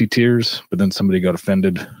called Gypsy Tears, but then somebody got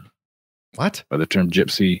offended What? by the term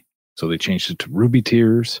gypsy, so they changed it to Ruby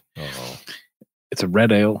Tears. Oh. It's a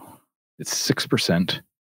red ale. It's 6%.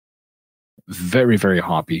 Very, very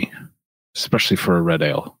hoppy, especially for a red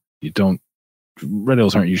ale. Red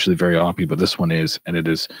ales aren't usually very hoppy, but this one is, and it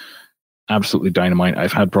is absolutely dynamite.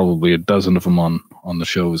 I've had probably a dozen of them on the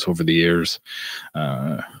shows over the years.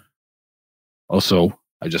 Also,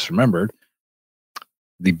 I just remembered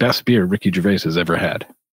the best beer Ricky Gervais has ever had.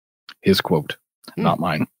 His quote, not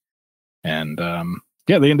mine. And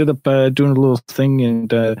they ended up doing a little thing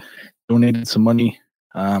and donated some money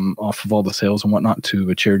off of all the sales and whatnot to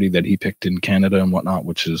a charity that he picked in Canada and whatnot,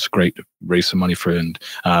 which is great. Raise some money for, and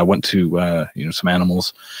went to some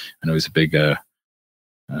animals. I know he's a big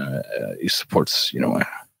he supports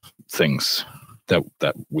things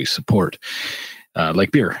that we support,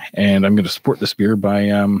 like beer. And I'm going to support this beer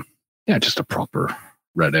by just a proper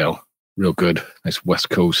red ale, real good, nice West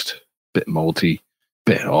Coast, bit malty,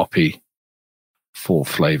 bit hoppy, full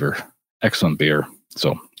flavor, excellent beer.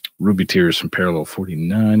 So Ruby Tears from Parallel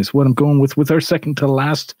 49 is what I'm going with our second to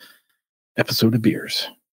last episode of beers.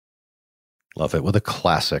 Love it. With a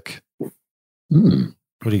classic. Mm.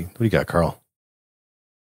 What do you got, Carl?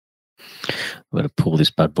 I'm going to pull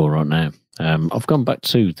this bad boy right now. I've gone back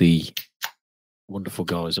to the wonderful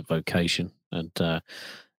guys at Vocation, and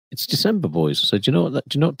it's December, boys. So do you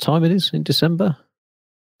know what time it is in December?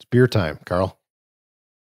 It's beer time, Carl.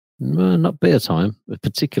 No, not beer time. A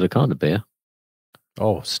particular kind of beer.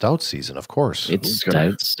 Oh, stout season, of course. It's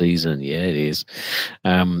stout season. Yeah, it is.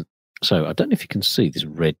 So I don't know if you can see this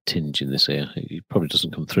red tinge in this here. It probably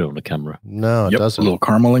doesn't come through on the camera. No, it doesn't. A little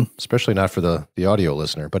carameling. Especially not for the audio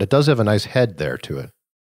listener, but it does have a nice head there to it.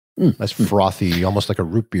 Nice frothy, almost like a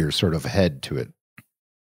root beer sort of head to it.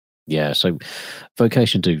 Yeah, so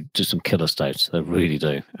Vocation do some killer stouts. They really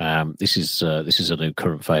do. This is a new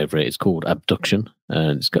current favourite. It's called Abduction,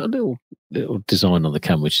 and it's got a little design on the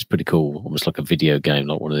can, which is pretty cool, almost like a video game,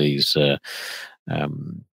 like one of these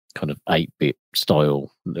kind of 8-bit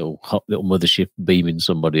style little mothership beaming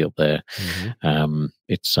somebody up there. Mm-hmm.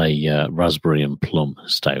 It's a raspberry and plum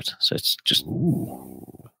stout, so it's just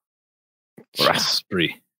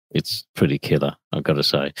raspberry. It's pretty killer, I've got to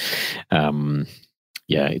say.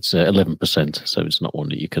 Yeah, it's 11%, so it's not one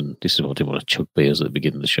that you can. This is what I want to chug beers at the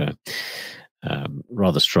beginning of the show.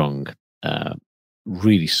 Rather strong,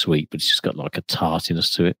 really sweet, but it's just got like a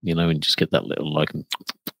tartiness to it, and you just get that little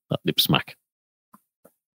that lip smack.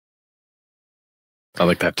 I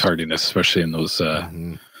like that tardiness, especially in those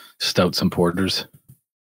stouts and porters.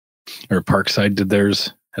 Or Parkside did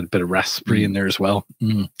theirs, had a bit of raspberry in there as well.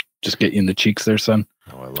 Just get you in the cheeks there, son.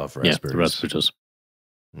 Oh, I love raspberries. Yeah, the raspberry does.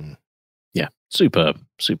 Yeah, superb.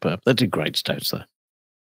 They do great stouts there.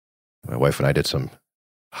 My wife and I did some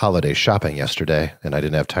holiday shopping yesterday, and I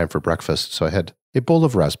didn't have time for breakfast, so I had a bowl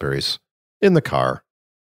of raspberries in the car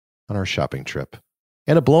on our shopping trip.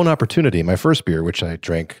 And a blown opportunity, my first beer, which I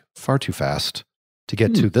drank far too fast to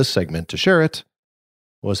get to this segment to share it,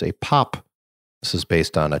 was a pop. This is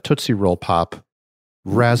based on a Tootsie Roll Pop,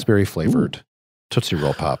 raspberry flavored Tootsie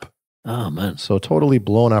Roll Pop. Oh, man. So totally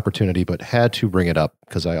blown opportunity, but had to bring it up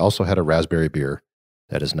because I also had a raspberry beer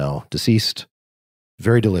that is now deceased.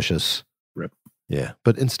 Very delicious. Rip. Yeah.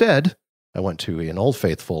 But instead, I went to an Old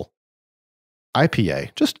Faithful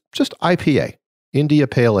IPA, just IPA, India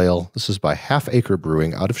Pale Ale. This is by Acre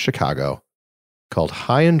Brewing out of Chicago, called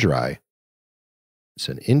High and Dry. It's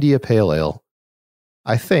an India Pale Ale.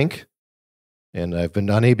 I think, and I've been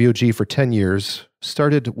on ABOG for 10 years,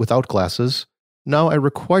 started without glasses. Now I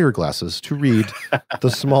require glasses to read the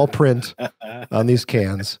small print on these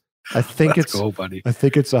cans. I think buddy. I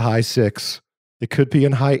think it's a high 6. It could be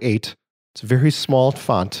in high 8. It's a very small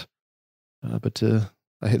font. But this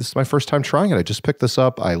is my first time trying it. I just picked this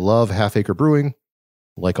up. I love Acre Brewing.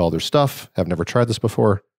 Like all their stuff. Have never tried this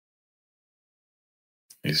before.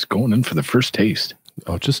 He's going in for the first taste.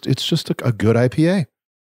 Oh, it's just a good IPA.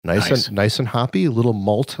 Nice and hoppy. A little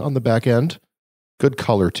malt on the back end. Good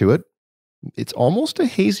color to it. It's almost a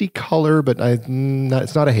hazy color, but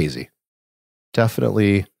it's not a hazy.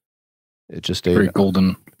 Definitely, it's just very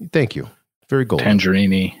golden. Thank you. Very golden.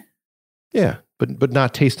 Tangerine-y. Yeah, but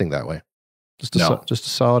not tasting that way. Just a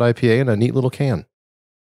solid IPA and a neat little can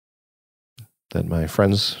that my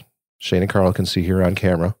friends Shane and Carl can see here on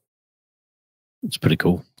camera. It's pretty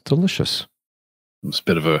cool. Delicious. It's a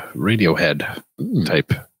bit of a Radiohead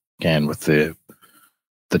type can with the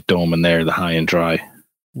dome in there, the high and dry.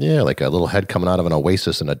 Yeah, like a little head coming out of an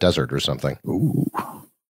oasis in a desert or something. Ooh.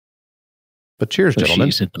 But cheers, gentlemen.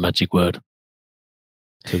 She said the magic word.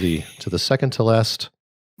 To the second to last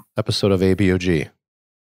episode of ABOG.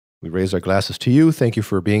 We raise our glasses to you. Thank you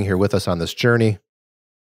for being here with us on this journey.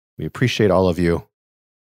 We appreciate all of you.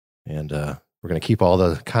 And we're going to keep all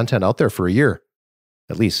the content out there for a year,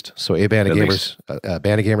 at least. So Gamers,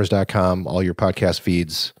 bandofgamers.com, all your podcast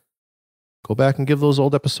feeds. Go back and give those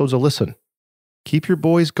old episodes a listen. Keep your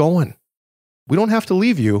boys going. We don't have to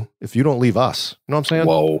leave you if you don't leave us. You know what I'm saying?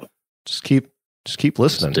 Whoa. Just keep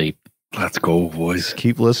listening. It's deep. Let's go, boys.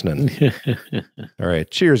 Keep listening. All right.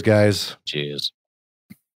 Cheers, guys. Cheers.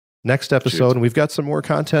 Next episode, and we've got some more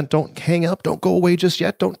content. Don't hang up. Don't go away just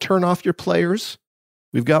yet. Don't turn off your players.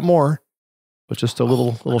 We've got more. But just a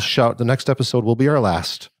little shout. The next episode will be our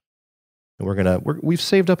last. And we've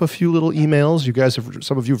saved up a few little emails.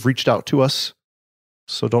 Some of you have reached out to us.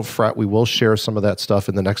 So don't fret. We will share some of that stuff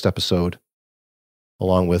in the next episode,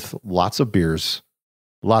 along with lots of beers,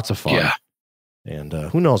 lots of fun. Yeah. And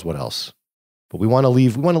who knows what else. But we want to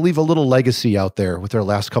leave a little legacy out there with our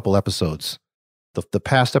last couple episodes. The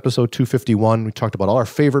past episode 251, we talked about all our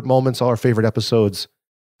favorite moments, all our favorite episodes,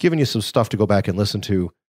 giving you some stuff to go back and listen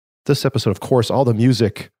to. This episode, of course, all the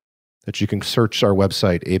music that you can search our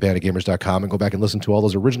website, abandofgamers.com, and go back and listen to all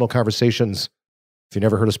those original conversations. If you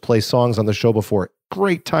never heard us play songs on the show before,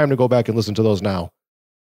 great time to go back and listen to those now.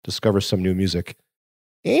 Discover some new music.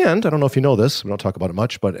 And I don't know if you know this, we don't talk about it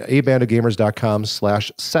much, but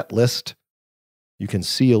abandofgamers.com/setlist, you can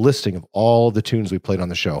see a listing of all the tunes we played on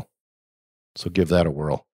the show. So give that a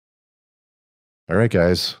whirl. All right,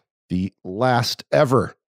 guys. The last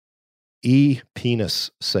ever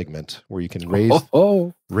E-Penis segment where you can raise that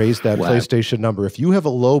PlayStation number. If you have a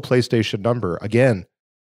low PlayStation number, again,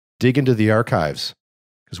 dig into the archives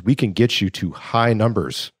because we can get you to high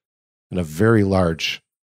numbers and a very large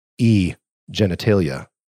genitalia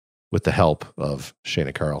with the help of Shane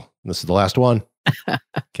and Carl. And this is the last one.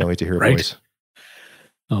 Can't wait to hear your voice.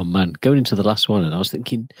 Oh man, going into the last one, and I was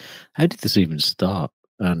thinking, how did this even start?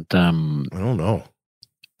 And I don't know.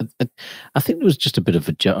 I think there was just a bit of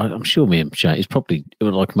a joke. I'm sure me and Shane, it's probably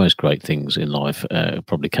like most great things in life,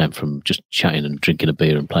 probably came from just chatting and drinking a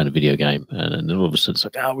beer and playing a video game. And then all of a sudden it's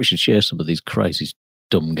like, we should share some of these crazy,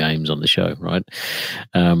 dumb games on the show, right?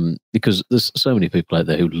 Because there's so many people out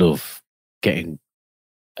there who love getting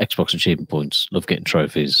Xbox achievement points, love getting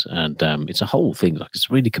trophies, and it's a whole thing. Like, it's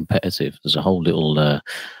really competitive. There's a whole little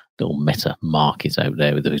meta market out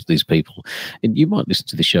there with these people. And you might listen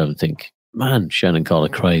to the show and think, man, Shane and Carl are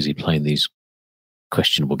crazy playing these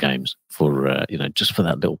questionable games for just for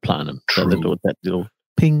that little platinum, that little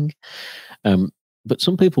ping. But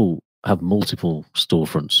some people have multiple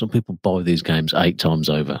storefronts. Some people buy these games 8 times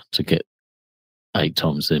over to get 8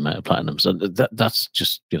 times the amount of platinums. And that's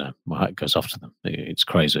just, my hat goes off to them. It's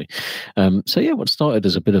crazy. So yeah, what started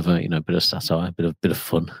as a bit of bit of satire, a bit of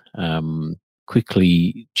fun,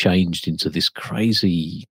 quickly changed into this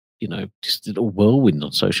crazy, just a little whirlwind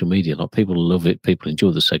on social media. Like, people love it. People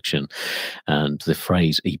enjoy the section, and the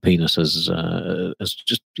phrase "e-penis" has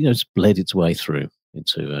just it's bled its way through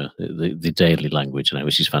into the daily language now,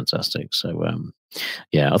 which is fantastic. So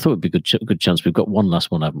yeah, I thought it'd be a good chance. We've got one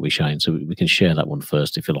last one, haven't we, Shane? So we can share that one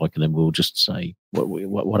first, if you like, and then we'll just say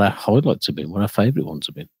what our highlights have been, what our favourite ones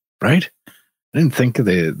have been. Right? I didn't think of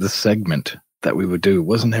the segment that we would do. It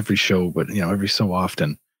wasn't every show, but every so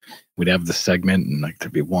often we'd have the segment, and like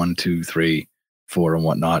there'd be 1, 2, 3, 4, and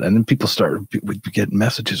whatnot. And then we'd get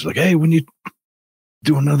messages like, "Hey, when you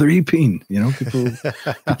do another EP?"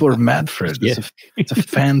 People are mad for it. Yeah. It's a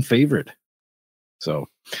fan favorite. So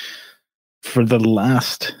for the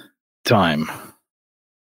last time,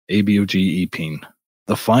 ABOG EP,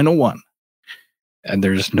 the final one, and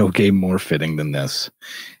there's no game more fitting than this.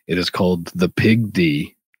 It is called the Pig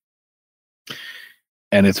D.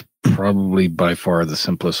 And it's probably by far the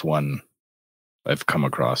simplest one I've come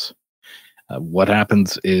across. What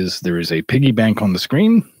happens is there is a piggy bank on the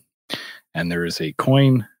screen, and there is a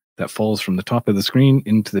coin that falls from the top of the screen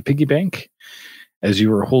into the piggy bank as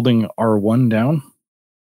you are holding R1 down.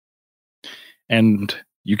 And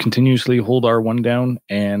you continuously hold R1 down,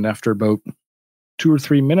 and after about 2 or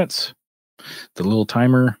 3 minutes, the little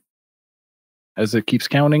timer, as it keeps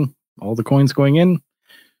counting, all the coins going in,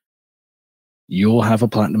 you'll have a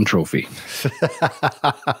platinum trophy.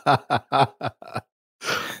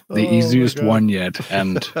 The easiest one yet.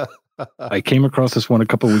 And I came across this one a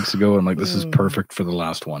couple of weeks ago. And I'm like, this is perfect for the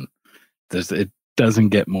last one. It doesn't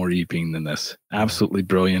get more eeping than this. Absolutely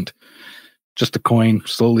brilliant. Just a coin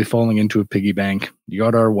slowly falling into a piggy bank. You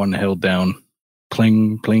got R1 held down.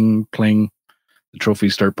 Pling, pling, pling. The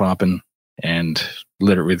trophies start popping, and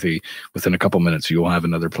literally within a couple minutes, you will have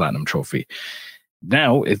another platinum trophy.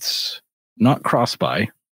 Now it's not cross-buy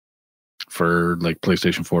for like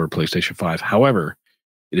PlayStation 4 or PlayStation 5. However,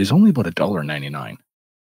 it is only about $1.99.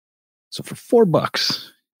 So for $4,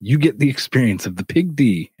 you get the experience of the Pig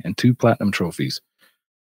D and 2 platinum trophies.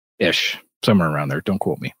 Ish. Somewhere around there. Don't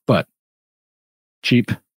quote me. But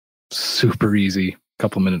cheap, super easy,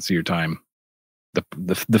 couple minutes of your time.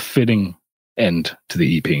 The fitting end to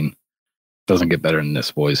the e-peen doesn't get better than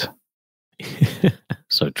this, boys.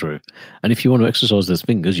 So true. And if you want to exercise those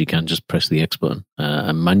fingers, you can just press the X button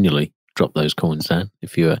and manually drop those coins down.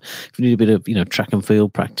 If you need a bit of track and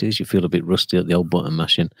field practice, you feel a bit rusty at the old button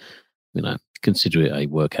mashing, consider it a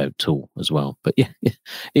workout tool as well. But yeah,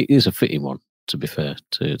 it is a fitting one, to be fair,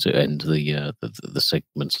 to end the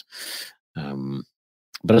segments.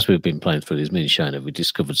 But as we've been playing through these, me and Shana, we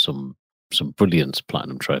discovered some brilliant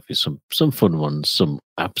platinum trophies, some fun ones, some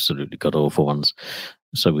absolutely god awful ones.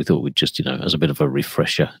 So we thought we'd just, as a bit of a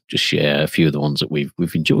refresher, just share a few of the ones that we've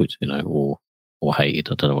enjoyed, or hated.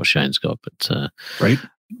 I don't know what Shane's got, but right.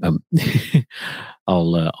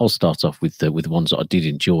 I'll start off with the ones that I did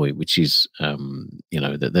enjoy, which is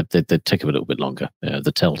they take a little bit longer.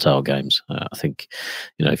 The Telltale games. I think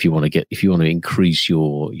if you want to increase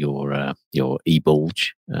your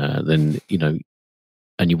e-bulge, then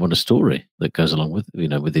and you want a story that goes along with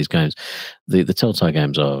with these games. The Telltale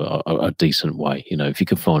games are a decent way. If you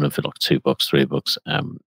can find them for like $2,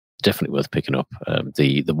 $3, definitely worth picking up.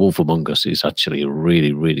 The Wolf Among Us is actually a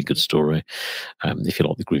really, really good story. If you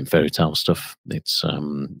like the Green Fairy Tale stuff, it's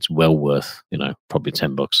well worth probably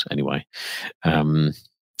 $10 anyway. And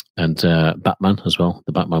Batman as well.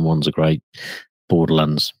 The Batman ones are great.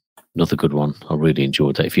 Borderlands, another good one. I really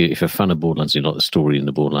enjoyed that. If you're a fan of Borderlands, you like the story in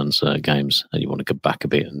the Borderlands games, and you want to go back a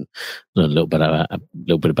bit and learn a little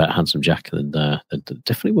bit about Handsome Jack, then they're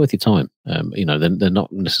definitely worth your time. They're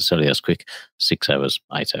not necessarily as quick, 6 hours,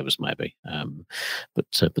 8 hours maybe, but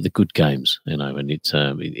they're good games. And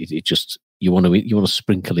it just you want to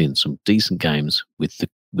sprinkle in some decent games with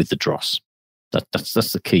the dross.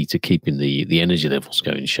 That's the key to keeping the energy levels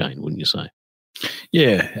going, Shane, wouldn't you say?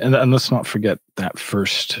 Yeah, and let's not forget that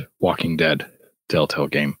first Walking Dead Telltale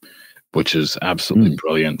game, which is absolutely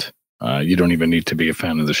brilliant. You don't even need to be a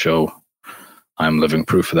fan of the show. I'm living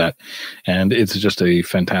proof of that. And it's just a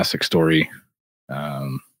fantastic story.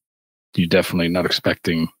 You're definitely not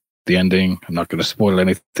expecting the ending. I'm not going to spoil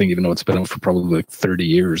anything, even though it's been out for probably like 30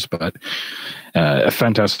 years, but a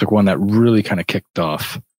fantastic one that really kind of kicked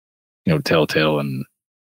off, Telltale, and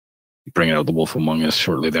bringing out the Wolf Among Us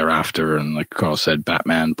shortly thereafter. And like Carl said,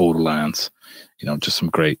 Batman, Borderlands, just some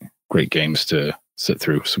great games to sit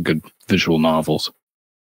through, some good visual novels.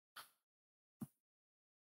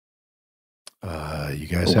 You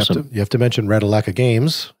guys have to mention Radalaka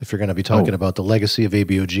Games if you're going to be talking about the legacy of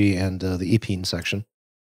ABOG and the EPeen section.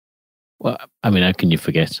 Well, I mean, how can you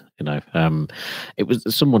forget? It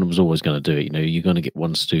was someone was always going to do it. You're going to get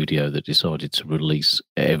one studio that decided to release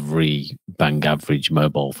every bang average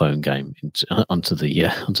mobile phone game onto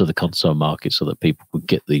the console market so that people could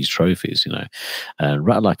get these trophies. And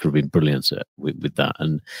Ratalaika have been brilliant with that.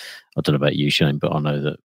 And I don't know about you, Shane, but I know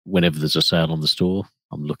that whenever there's a sale on the store,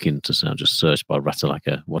 I'm looking to just search by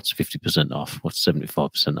Ratalaika. What's 50% off? What's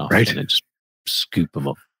 75% off? Right. And then just scoop them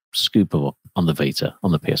up on the Vita,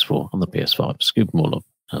 on the PS4, on the PS5, scoop them all up,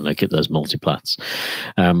 and they get those multiplats.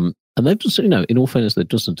 And they've done, in all fairness, they've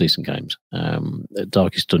done some decent games.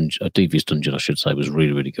 Devious Dungeon, I should say, was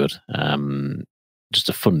really, really good. Just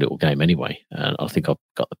a fun little game anyway. And I think I've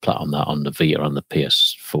got the plat on that on the Vita, on the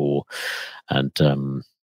PS4, and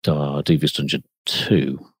Devious Dungeon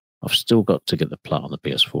 2. I've still got to get the plat on the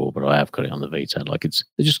PS4, but I have got it on the Vita.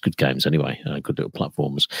 They're just good games anyway, good little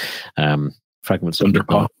platformers. Fragments of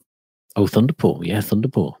Thunderpaw. Oh, Thunderpaw. Yeah,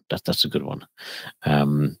 Thunderpaw. That's a good one.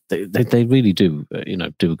 They really do,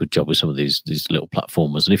 do a good job with some of these little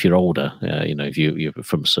platformers. And if you're older, if you're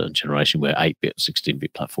from a certain generation where 8-bit,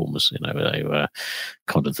 16-bit platformers, they were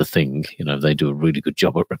kind of the thing. They do a really good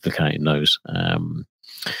job at replicating those.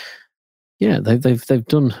 They've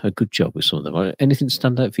done a good job with some of them. Anything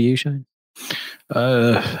stand out for you, Shane?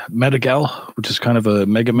 Metagal, which is kind of a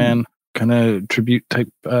Mega Man kind of tribute type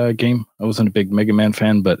game. I wasn't a big Mega Man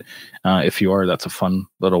fan, but if you are, that's a fun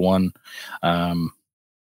little one. And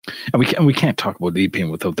we can't talk about the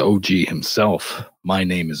EPeen without the OG himself. My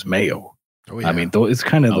Name is Mayo. Oh, yeah. I mean, it's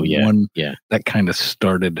kind of the one that kind of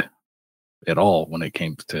started it all when it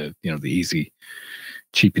came to the easy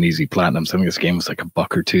cheap and easy platinums. I think this game was like $1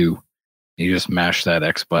 or $2. You just mash that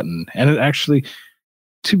X button, and it actually,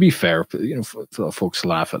 to be fair, folks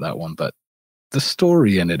laugh at that one, but the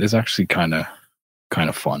story in it is actually kind of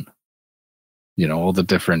fun. All the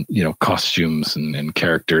different, costumes and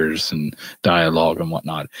characters and dialogue and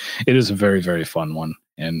whatnot. It is a very, very fun one,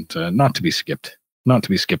 and not to be skipped. Not to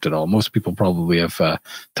be skipped at all. Most people probably have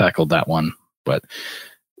tackled that one, but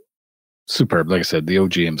superb. Like I said, the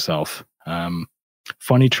OG himself.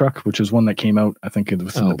 Funny Truck, which is one that came out, I think,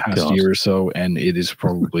 within the past year or so, and it is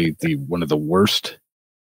probably one of the worst.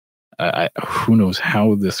 Who knows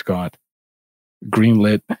how this got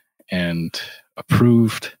greenlit and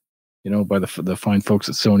approved, by the fine folks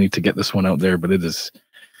at Sony to get this one out there. But it is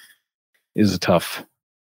a tough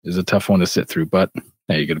one to sit through. But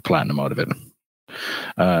hey, you get a platinum out of it.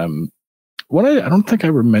 What I don't think I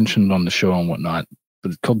ever mentioned on the show and whatnot,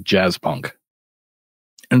 but it's called Jazz Punk.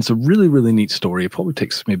 And it's a really, really neat story. It probably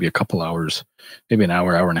takes maybe a couple hours, maybe an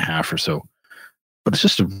hour and a half or so. But it's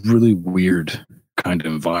just a really weird kind of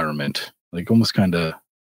environment, like almost kind of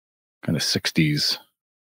 60s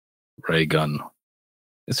ray gun.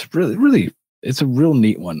 It's really, really, it's a real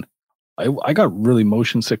neat one. I got really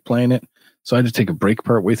motion sick playing it, so I had to take a break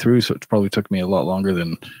part way through. So it probably took me a lot longer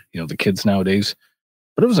than the kids nowadays.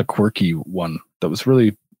 But it was a quirky one that was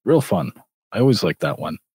really real fun. I always liked that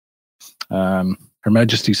one. Her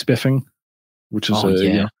Majesty Spiffing, which is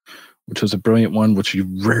which was a brilliant one, which you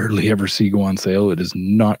rarely ever see go on sale. It is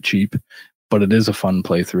not cheap, but it is a fun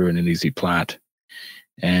playthrough and an easy plat.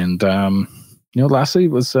 And lastly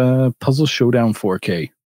was Puzzle Showdown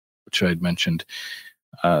 4K, which I had mentioned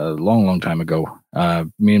a long time ago.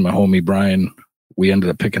 Me and my homie Brian, we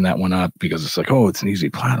ended up picking that one up because it's like, it's an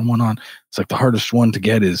easy platinum one on. It's like the hardest one to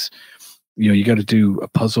get is, you got to do a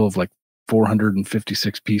puzzle of like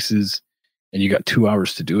 456 pieces, and you got 2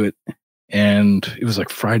 hours to do it. And it was like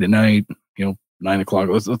Friday night,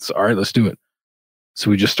 9:00. Let's do it. So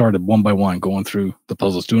we just started one by one going through the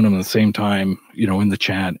puzzles, doing them at the same time, in the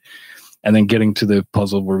chat, and then getting to the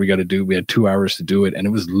puzzle where we had 2 hours to do it. And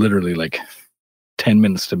it was literally like 10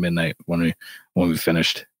 minutes to midnight when we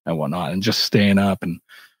finished and whatnot, and just staying up. And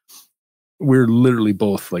we're literally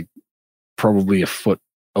both like probably a foot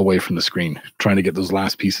away from the screen trying to get those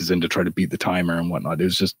last pieces in to try to beat the timer and whatnot. It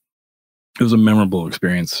was a memorable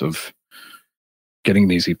experience of getting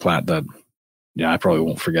an easy plat that, I probably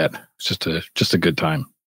won't forget. It's just a good time.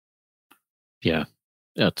 Yeah.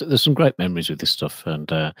 There's some great memories with this stuff, and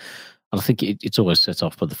I think it's always set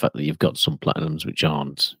off by the fact that you've got some platinums which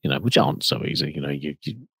aren't so easy.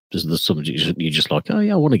 There's some you're just like, oh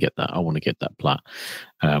yeah, I want to get that. I want to get that plat.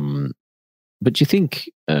 But do you think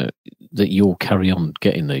that you'll carry on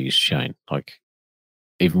getting these, Shane? Like,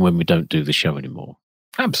 even when we don't do the show anymore?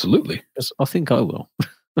 Absolutely. I think I will.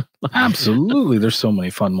 Absolutely. There's so many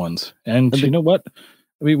fun ones. And you know what?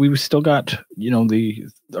 We still got,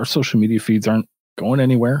 our social media feeds aren't going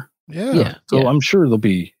anywhere. Yeah. So I'm sure there'll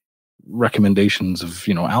be recommendations of,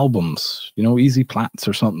 albums, easy plats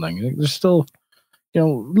or something. There's still,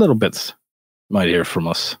 little bits might hear from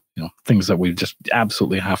us, things that we just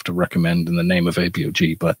absolutely have to recommend in the name of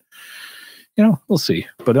ABOG. But, we'll see.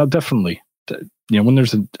 But I'll definitely, when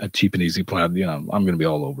there's a cheap and easy plat, I'm going to be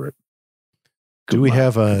all over it. Do we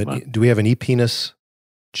have an e-penis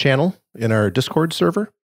channel in our Discord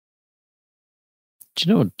server? Do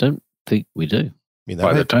you know? I don't think we do.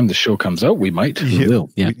 By the time the show comes out, we might. We will.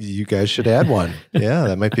 Yeah. You guys should add one. Yeah,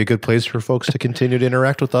 that might be a good place for folks to continue to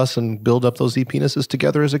interact with us and build up those e-penises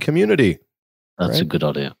together as a community. That's a good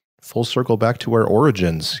idea. Full circle back to our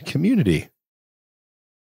origins, community.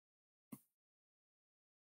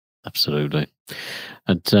 Absolutely.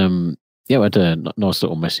 And I had a nice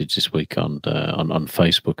little message this week on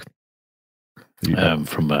Facebook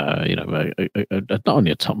from not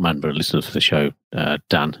only a top man but a listener to the show,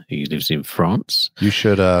 Dan. He lives in France. You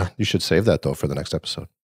should save that though for the next episode.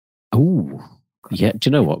 Oh, yeah. Do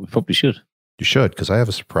you know what? We probably should. You should, because I have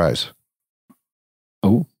a surprise.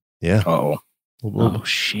 Oh, yeah. Oh,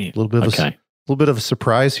 shit. A little bit of a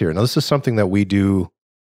surprise here. Now, this is something that we do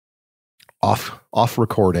off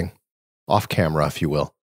recording, off camera, if you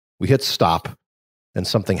will. We hit stop, and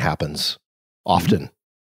something happens often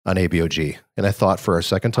on ABOG. And I thought for our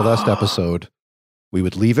second to last episode, we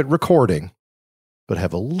would leave it recording, but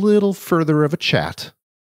have a little further of a chat.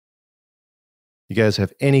 You guys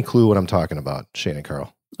have any clue what I'm talking about, Shane and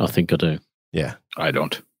Carl? I think I do. Yeah. I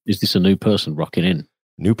don't. Is this a new person rocking in?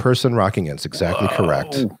 New person rocking in. It's exactly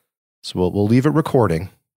correct. So we'll leave it recording.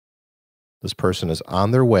 This person is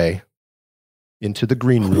on their way into the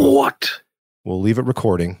green room. What? We'll leave it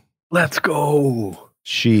recording. Let's go.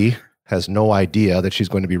 She has no idea that she's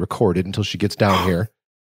going to be recorded until she gets down here.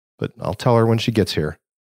 but I'll tell her when she gets here.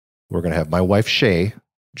 We're going to have my wife, Shay,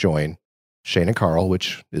 join Shane and Carl,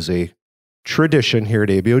 which is a tradition here at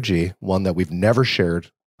ABOG, one that we've never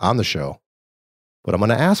shared on the show. But I'm going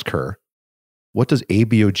to ask her, what does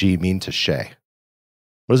ABOG mean to Shay?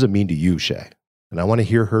 What does it mean to you, Shay? And I want to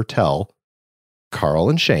hear her tell Carl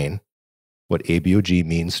and Shane what ABOG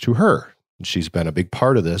means to her. And she's been a big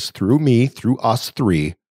part of this through me, through us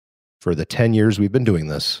three, for the 10 years we've been doing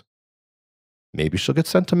this. Maybe she'll get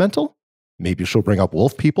sentimental. Maybe she'll bring up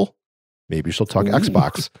wolf people. Maybe she'll talk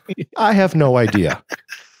Xbox. I have no idea.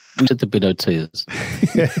 We said there'd be no tears.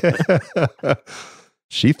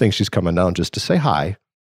 She thinks she's coming down just to say hi,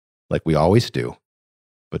 like we always do.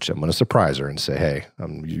 But I'm going to surprise her and say, hey,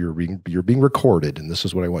 you're being recorded, and this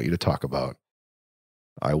is what I want you to talk about.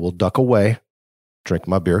 I will duck away, drink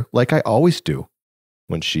my beer, like I always do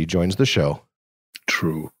when she joins the show.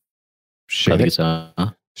 True.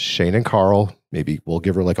 Shane and Carl, maybe we'll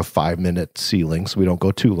give her like a 5-minute ceiling so we don't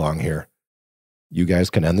go too long here. You guys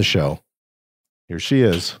can end the show. Here she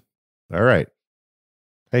is. All right.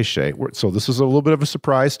 Hey, Shay. So this is a little bit of a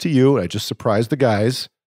surprise to you. I just surprised the guys.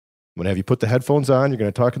 I'm going to have you put the headphones on. You're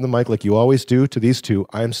going to talk in the mic like you always do to these two.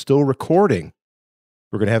 I am still recording.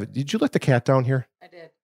 We're going to have it. Did you let the cat down here? I did.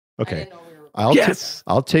 Okay. I didn't know we were...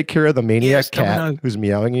 I'll take care of the maniac cat who's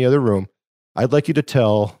meowing in the other room. I'd like you to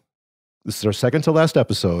tell, this is our second to last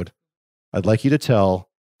episode. I'd like you to tell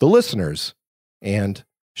the listeners and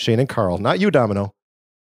Shane and Carl, not you, Domino.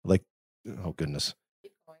 Like, oh goodness.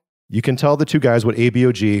 You can tell the two guys what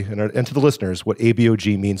ABOG, and to the listeners, what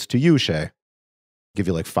ABOG means to you, Shay. Give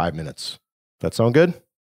you like 5 minutes. That sound good?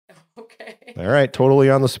 Okay. All right, totally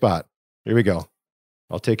on the spot. Here we go.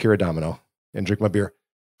 I'll take care of Domino and drink my beer.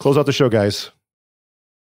 Close out the show, guys.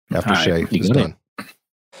 After Shay is done.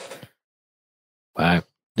 Wow,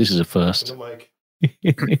 this is a first.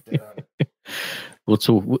 We'll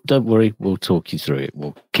talk. Don't worry, we'll talk you through it.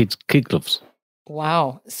 Well, kid gloves.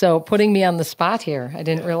 Wow. So putting me on the spot here, I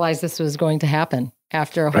didn't realize this was going to happen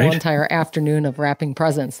after a whole entire afternoon of wrapping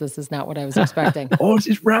presents. This is not what I was expecting. Oh, it's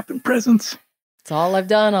just wrapping presents. It's all I've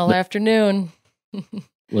done all afternoon. Well,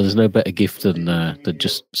 there's no better gift than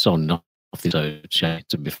just signing off the show,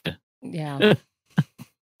 to be fair. Yeah.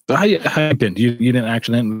 So how you been? You didn't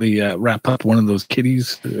accidentally wrap up one of those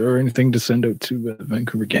kitties or anything to send out to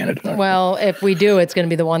Vancouver, Canada? Well, if we do, it's going to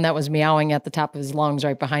be the one that was meowing at the top of his lungs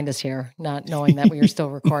right behind us here, not knowing that we were still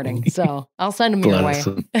recording. So I'll send him your way.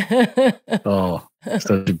 Oh,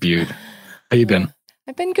 such a beaut. How you been?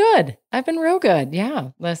 I've been good. I've been real good. Yeah.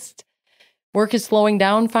 Work is slowing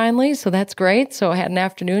down finally, so that's great. So I had an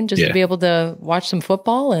afternoon just to be able to watch some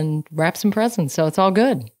football and wrap some presents. So it's all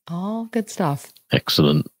good. All good stuff.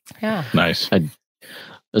 Excellent. Yeah. Nice.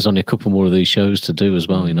 There's only a couple more of these shows to do as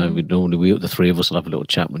well. You know, the three of us will have a little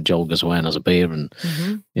chat when Joel goes away and has a beer. And,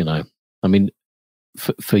 you know, I mean,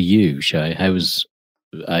 for you, Shay, how's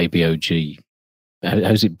ABOG,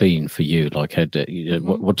 how's it been for you? Like,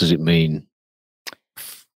 what does it mean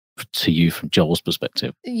to you from Joel's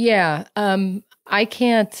perspective? Yeah. I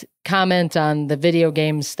can't comment on the video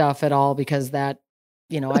game stuff at all because that,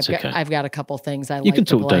 you know, I've got a couple things I like to play. You can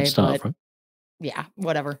talk, don't start, right? Yeah,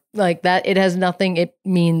 whatever. Like that, it has nothing, it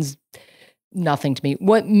means nothing to me.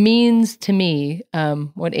 What means to me,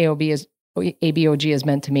 what ABOG has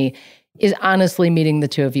meant to me is honestly meeting the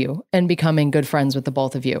two of you and becoming good friends with the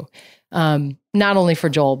both of you. Not only for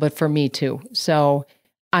Joel, but for me too. So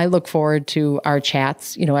I look forward to our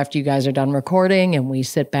chats, you know, after you guys are done recording and we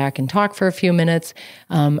sit back and talk for a few minutes.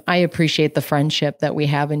 I appreciate the friendship that we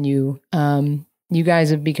have in you. You guys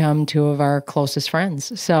have become two of our closest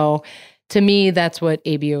friends. So to me, that's what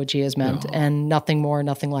ABOG has meant, and nothing more,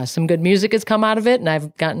 nothing less. Some good music has come out of it, and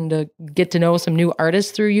I've gotten to get to know some new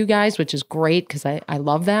artists through you guys, which is great because I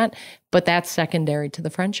love that. But that's secondary to the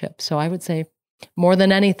friendship. So I would say, more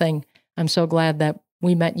than anything, I'm so glad that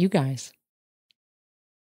we met you guys.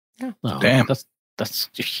 Yeah. Oh, damn. That's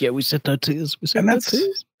we said no tears. We said no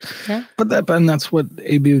tears. Yeah. But that's what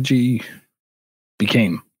ABOG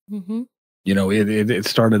became. Mm-hmm. You know, it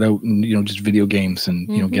started out in, you know, just video games and,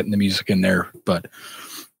 you know, getting the music in there, but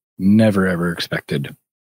never ever expected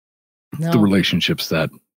the relationships that,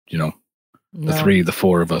 you know, the three, the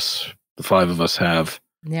four of us, the five of us have.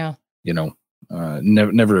 Yeah. You know,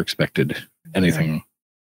 never expected anything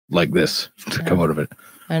like this to come out of it.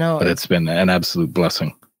 I know. But it's been an absolute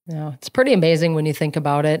blessing. Yeah. It's pretty amazing when you think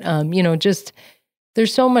about it. You know, just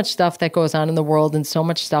there's so much stuff that goes on in the world and so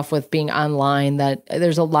much stuff with being online that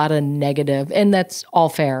there's a lot of negative, and that's all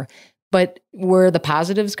fair. But where the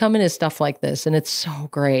positives come in is stuff like this. And it's so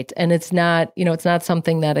great. And it's not, you know, it's not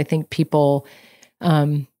something that I think people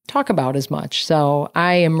talk about as much. So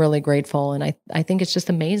I am really grateful, and I think it's just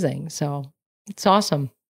amazing. So it's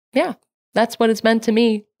awesome. Yeah, that's what it's meant to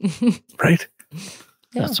me. Right. Yeah.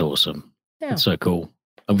 That's awesome. Yeah. That's so cool.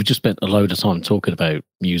 And we just spent a load of time talking about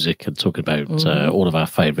music and talking about all of our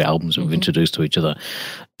favourite albums that we've introduced to each other.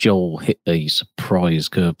 Joel hit a surprise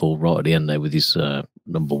curveball right at the end there with his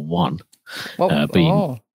number one. I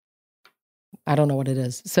don't know what it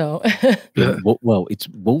is. So, well, it's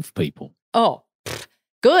Wolf People. Oh,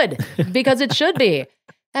 good, because it should be.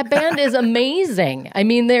 That band is amazing. I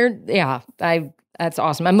mean, that's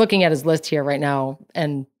awesome. I'm looking at his list here right now,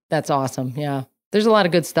 and that's awesome. Yeah, there's a lot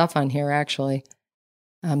of good stuff on here, actually.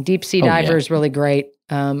 Deep Sea Diver is really great.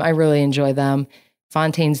 I really enjoy them.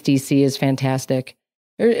 Fontaine's DC is fantastic.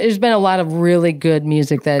 There's been a lot of really good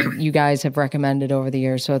music that you guys have recommended over the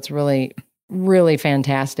years, so it's really, really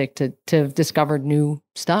fantastic to have discovered new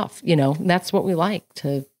stuff. You know, and that's what we like,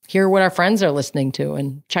 to hear what our friends are listening to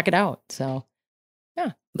and check it out. So,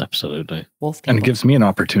 yeah. Absolutely. And it gives me an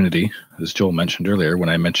opportunity, as Joel mentioned earlier, when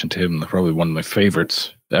I mentioned to him, probably one of my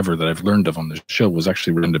favorites ever that I've learned of on the show was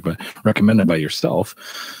actually recommended by yourself,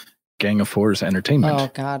 Gang of Four's Entertainment. Oh,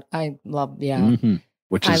 God. I love,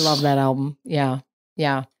 I love that album. Yeah.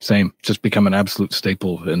 Yeah. Same. Just become an absolute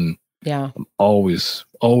staple. And I'm always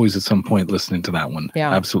at some point listening to that one.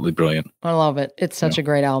 Yeah. Absolutely brilliant. I love it. It's such a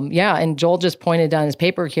great album. Yeah. And Joel just pointed down his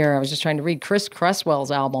paper here. I was just trying to read Chris Cresswell's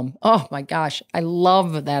album. Oh my gosh. I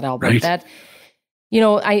love that album. Right. That,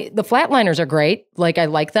 the Flatliners are great. Like, I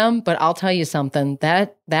like them, but I'll tell you something,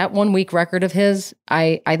 that 1 week record of his,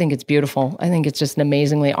 I think it's beautiful. I think it's just an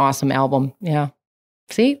amazingly awesome album. Yeah.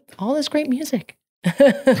 See, all this great music.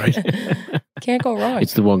 Right. Can't go wrong.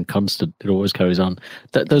 It's the one constant. It always carries on.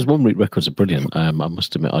 Those 1 week records are brilliant. I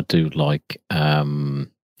must admit, I do like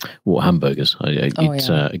Water Hamburgers.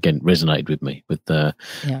 Again, resonated with me with the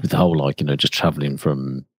whole, just traveling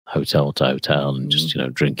from hotel to hotel and just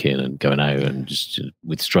drinking and going out and just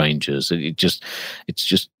with strangers.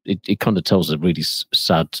 It kind of tells a really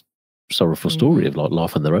sad, sorrowful story of like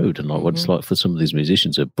life on the road and like what it's like for some of these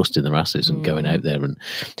musicians who are busting their asses and going out there. And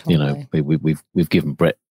we've given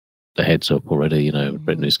Brett the heads up already.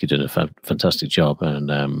 Brett Newski did a fantastic job,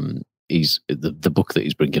 and he's the book that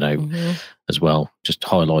he's bringing out as well, just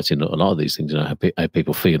highlighting a lot of these things. How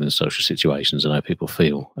people feel in social situations and how people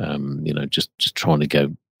feel. Just trying to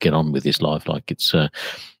get on with this life. Like it's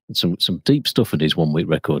some deep stuff in these 1 week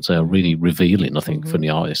records. They are really revealing, I think, for the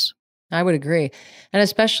artists. I would agree. And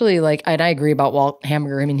especially and I agree about Walt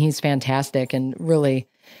Hamburger. I mean, he's fantastic and really,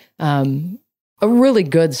 a really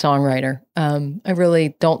good songwriter. I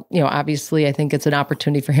really don't, obviously I think it's an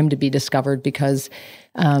opportunity for him to be discovered because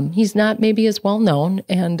he's not maybe as well known.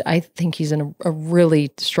 And I think he's a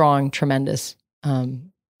really strong, tremendous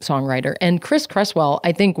songwriter. And Chris Cresswell,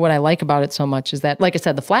 I think what I like about it so much is that, like I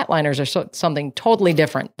said, the Flatliners are something totally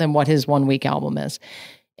different than what his 1 week album is.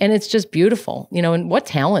 And it's just beautiful, and what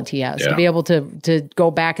talent he has to be able to go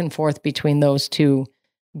back and forth between those two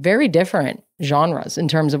very different genres in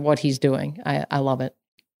terms of what he's doing. I love it.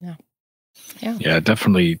 Yeah. Yeah. Yeah,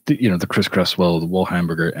 definitely. The Chris Cresswell, the Walt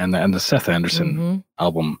Hamburger, and the Seth Anderson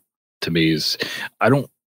album to me is, I don't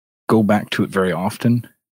go back to it very often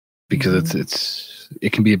because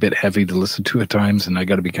it can be a bit heavy to listen to at times, and I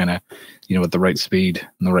got to be kind of, at the right speed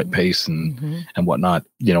and the right pace and whatnot.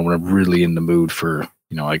 When I'm really in the mood for,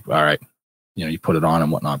 like, all right, you put it on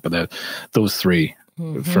and whatnot. But those three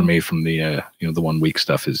for me from the the 1 week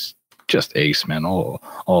stuff is just ace, man.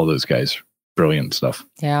 All those guys, brilliant stuff.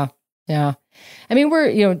 Yeah. Yeah. I mean,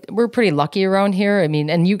 we're pretty lucky around here. I mean,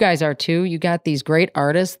 and you guys are too. You got these great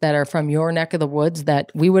artists that are from your neck of the woods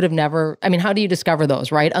that we would have never, I mean, how do you discover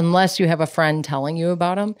those, right? Unless you have a friend telling you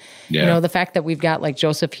about them. Yeah. The fact that we've got like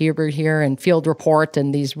Joseph Hubert here and Field Report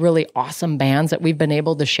and these really awesome bands that we've been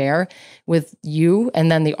able to share with you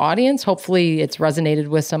and then the audience. Hopefully it's resonated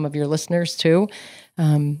with some of your listeners too.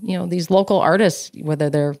 These local artists, whether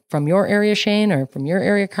they're from your area, Shane, or from your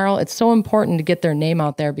area, Carl, it's so important to get their name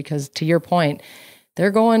out there because, to your point, they're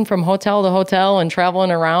going from hotel to hotel and traveling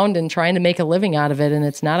around and trying to make a living out of it, and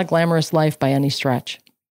it's not a glamorous life by any stretch.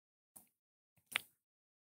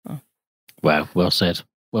 Wow, well said.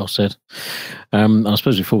 Well said. I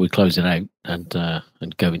suppose before we close it out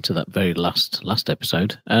and go into that very last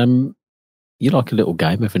episode, you like a little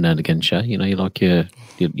game every now and again, Shay. You like your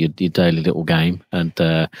daily little game. And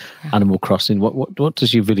Animal Crossing. What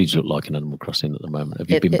does your village look like in Animal Crossing at the moment?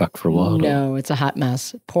 Have you been back for a while? No, it's a hot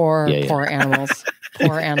mess. Poor animals.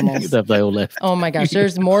 Poor animals. Have they all left? Oh my gosh,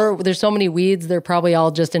 there's so many weeds. They're probably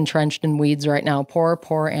all just entrenched in weeds right now.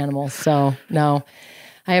 Poor animals. So no.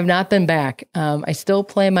 I have not been back. I still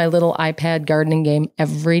play my little iPad gardening game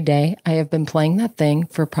every day. I have been playing that thing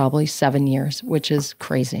for probably 7 years, which is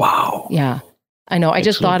crazy. Wow. Yeah. I know. I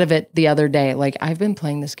just Excellent. thought of it the other day. Like, I've been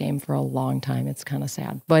playing this game for a long time. It's kind of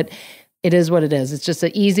sad, but it is what it is. It's just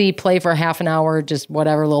an easy play for half an hour, just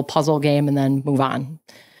whatever little puzzle game, and then move on.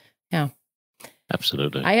 Yeah.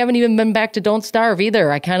 Absolutely. I haven't even been back to Don't Starve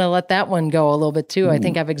either. I kind of let that one go a little bit too. I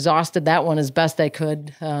think I've exhausted that one as best I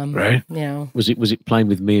could. Right. You know. Was it playing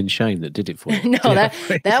with me and Shane that did it for you? No, that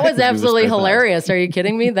was absolutely so bad. hilarious. Are you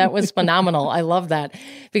kidding me? That was phenomenal. I love that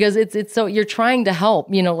because it's so you're trying to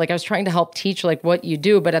help, you know, like I was trying to help teach like what you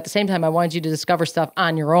do, but at the same time, I wanted you to discover stuff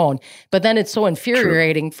on your own. But then it's so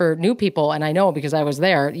infuriating for new people. And I know because I was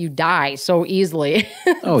there, you die so easily.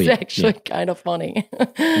 Oh, It's yeah, actually kind of funny.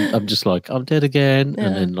 I'm just like, I'm dead again. And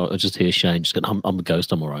then like, I just hear Shane just going, I'm a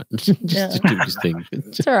ghost, I'm all right. just do his thing.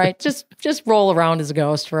 It's all right. Just roll around as a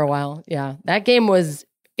ghost for a while. Yeah. That game was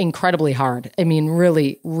incredibly hard. I mean,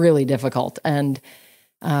 really, really difficult. And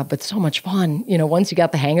but so much fun. You know, once you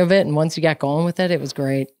got the hang of it and once you got going with it, it was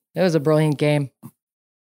great. It was a brilliant game.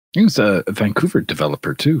 He was a Vancouver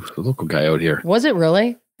developer too, a local guy out here. Was it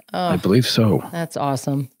really? I believe so. That's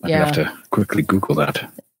awesome. I'd Yeah. have to quickly Google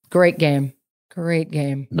that. Great game. Great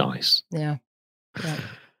game. Nice. Yeah.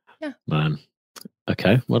 Man.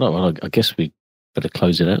 Okay. Well, I guess we better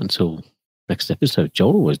close it out until next episode.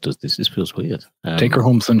 Joel always does this. This feels weird. Take her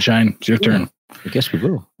home, sunshine. It's your turn. I guess we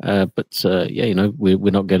will. But yeah, you know,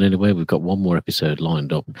 we're not going anywhere. We've got one more episode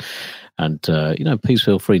lined up. And, you know, please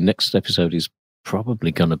feel free. Next episode is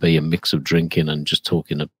probably going to be a mix of drinking and just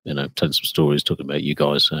talking, you know, telling some stories, talking about you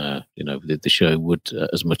guys. You know, the show would,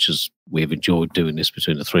 as much as we've enjoyed doing this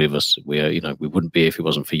between the three of us, you know, we wouldn't be if it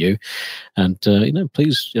wasn't for you. And, you know,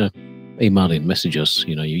 please, you know, email in, message us.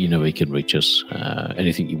 You know, you know where you can reach us.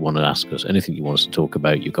 Anything you want to ask us, anything you want us to talk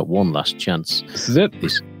about, you've got one last chance. This is it.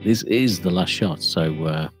 This is the last shot. So,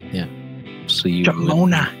 yeah, see you.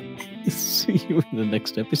 Jamona. See you in the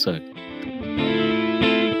next episode.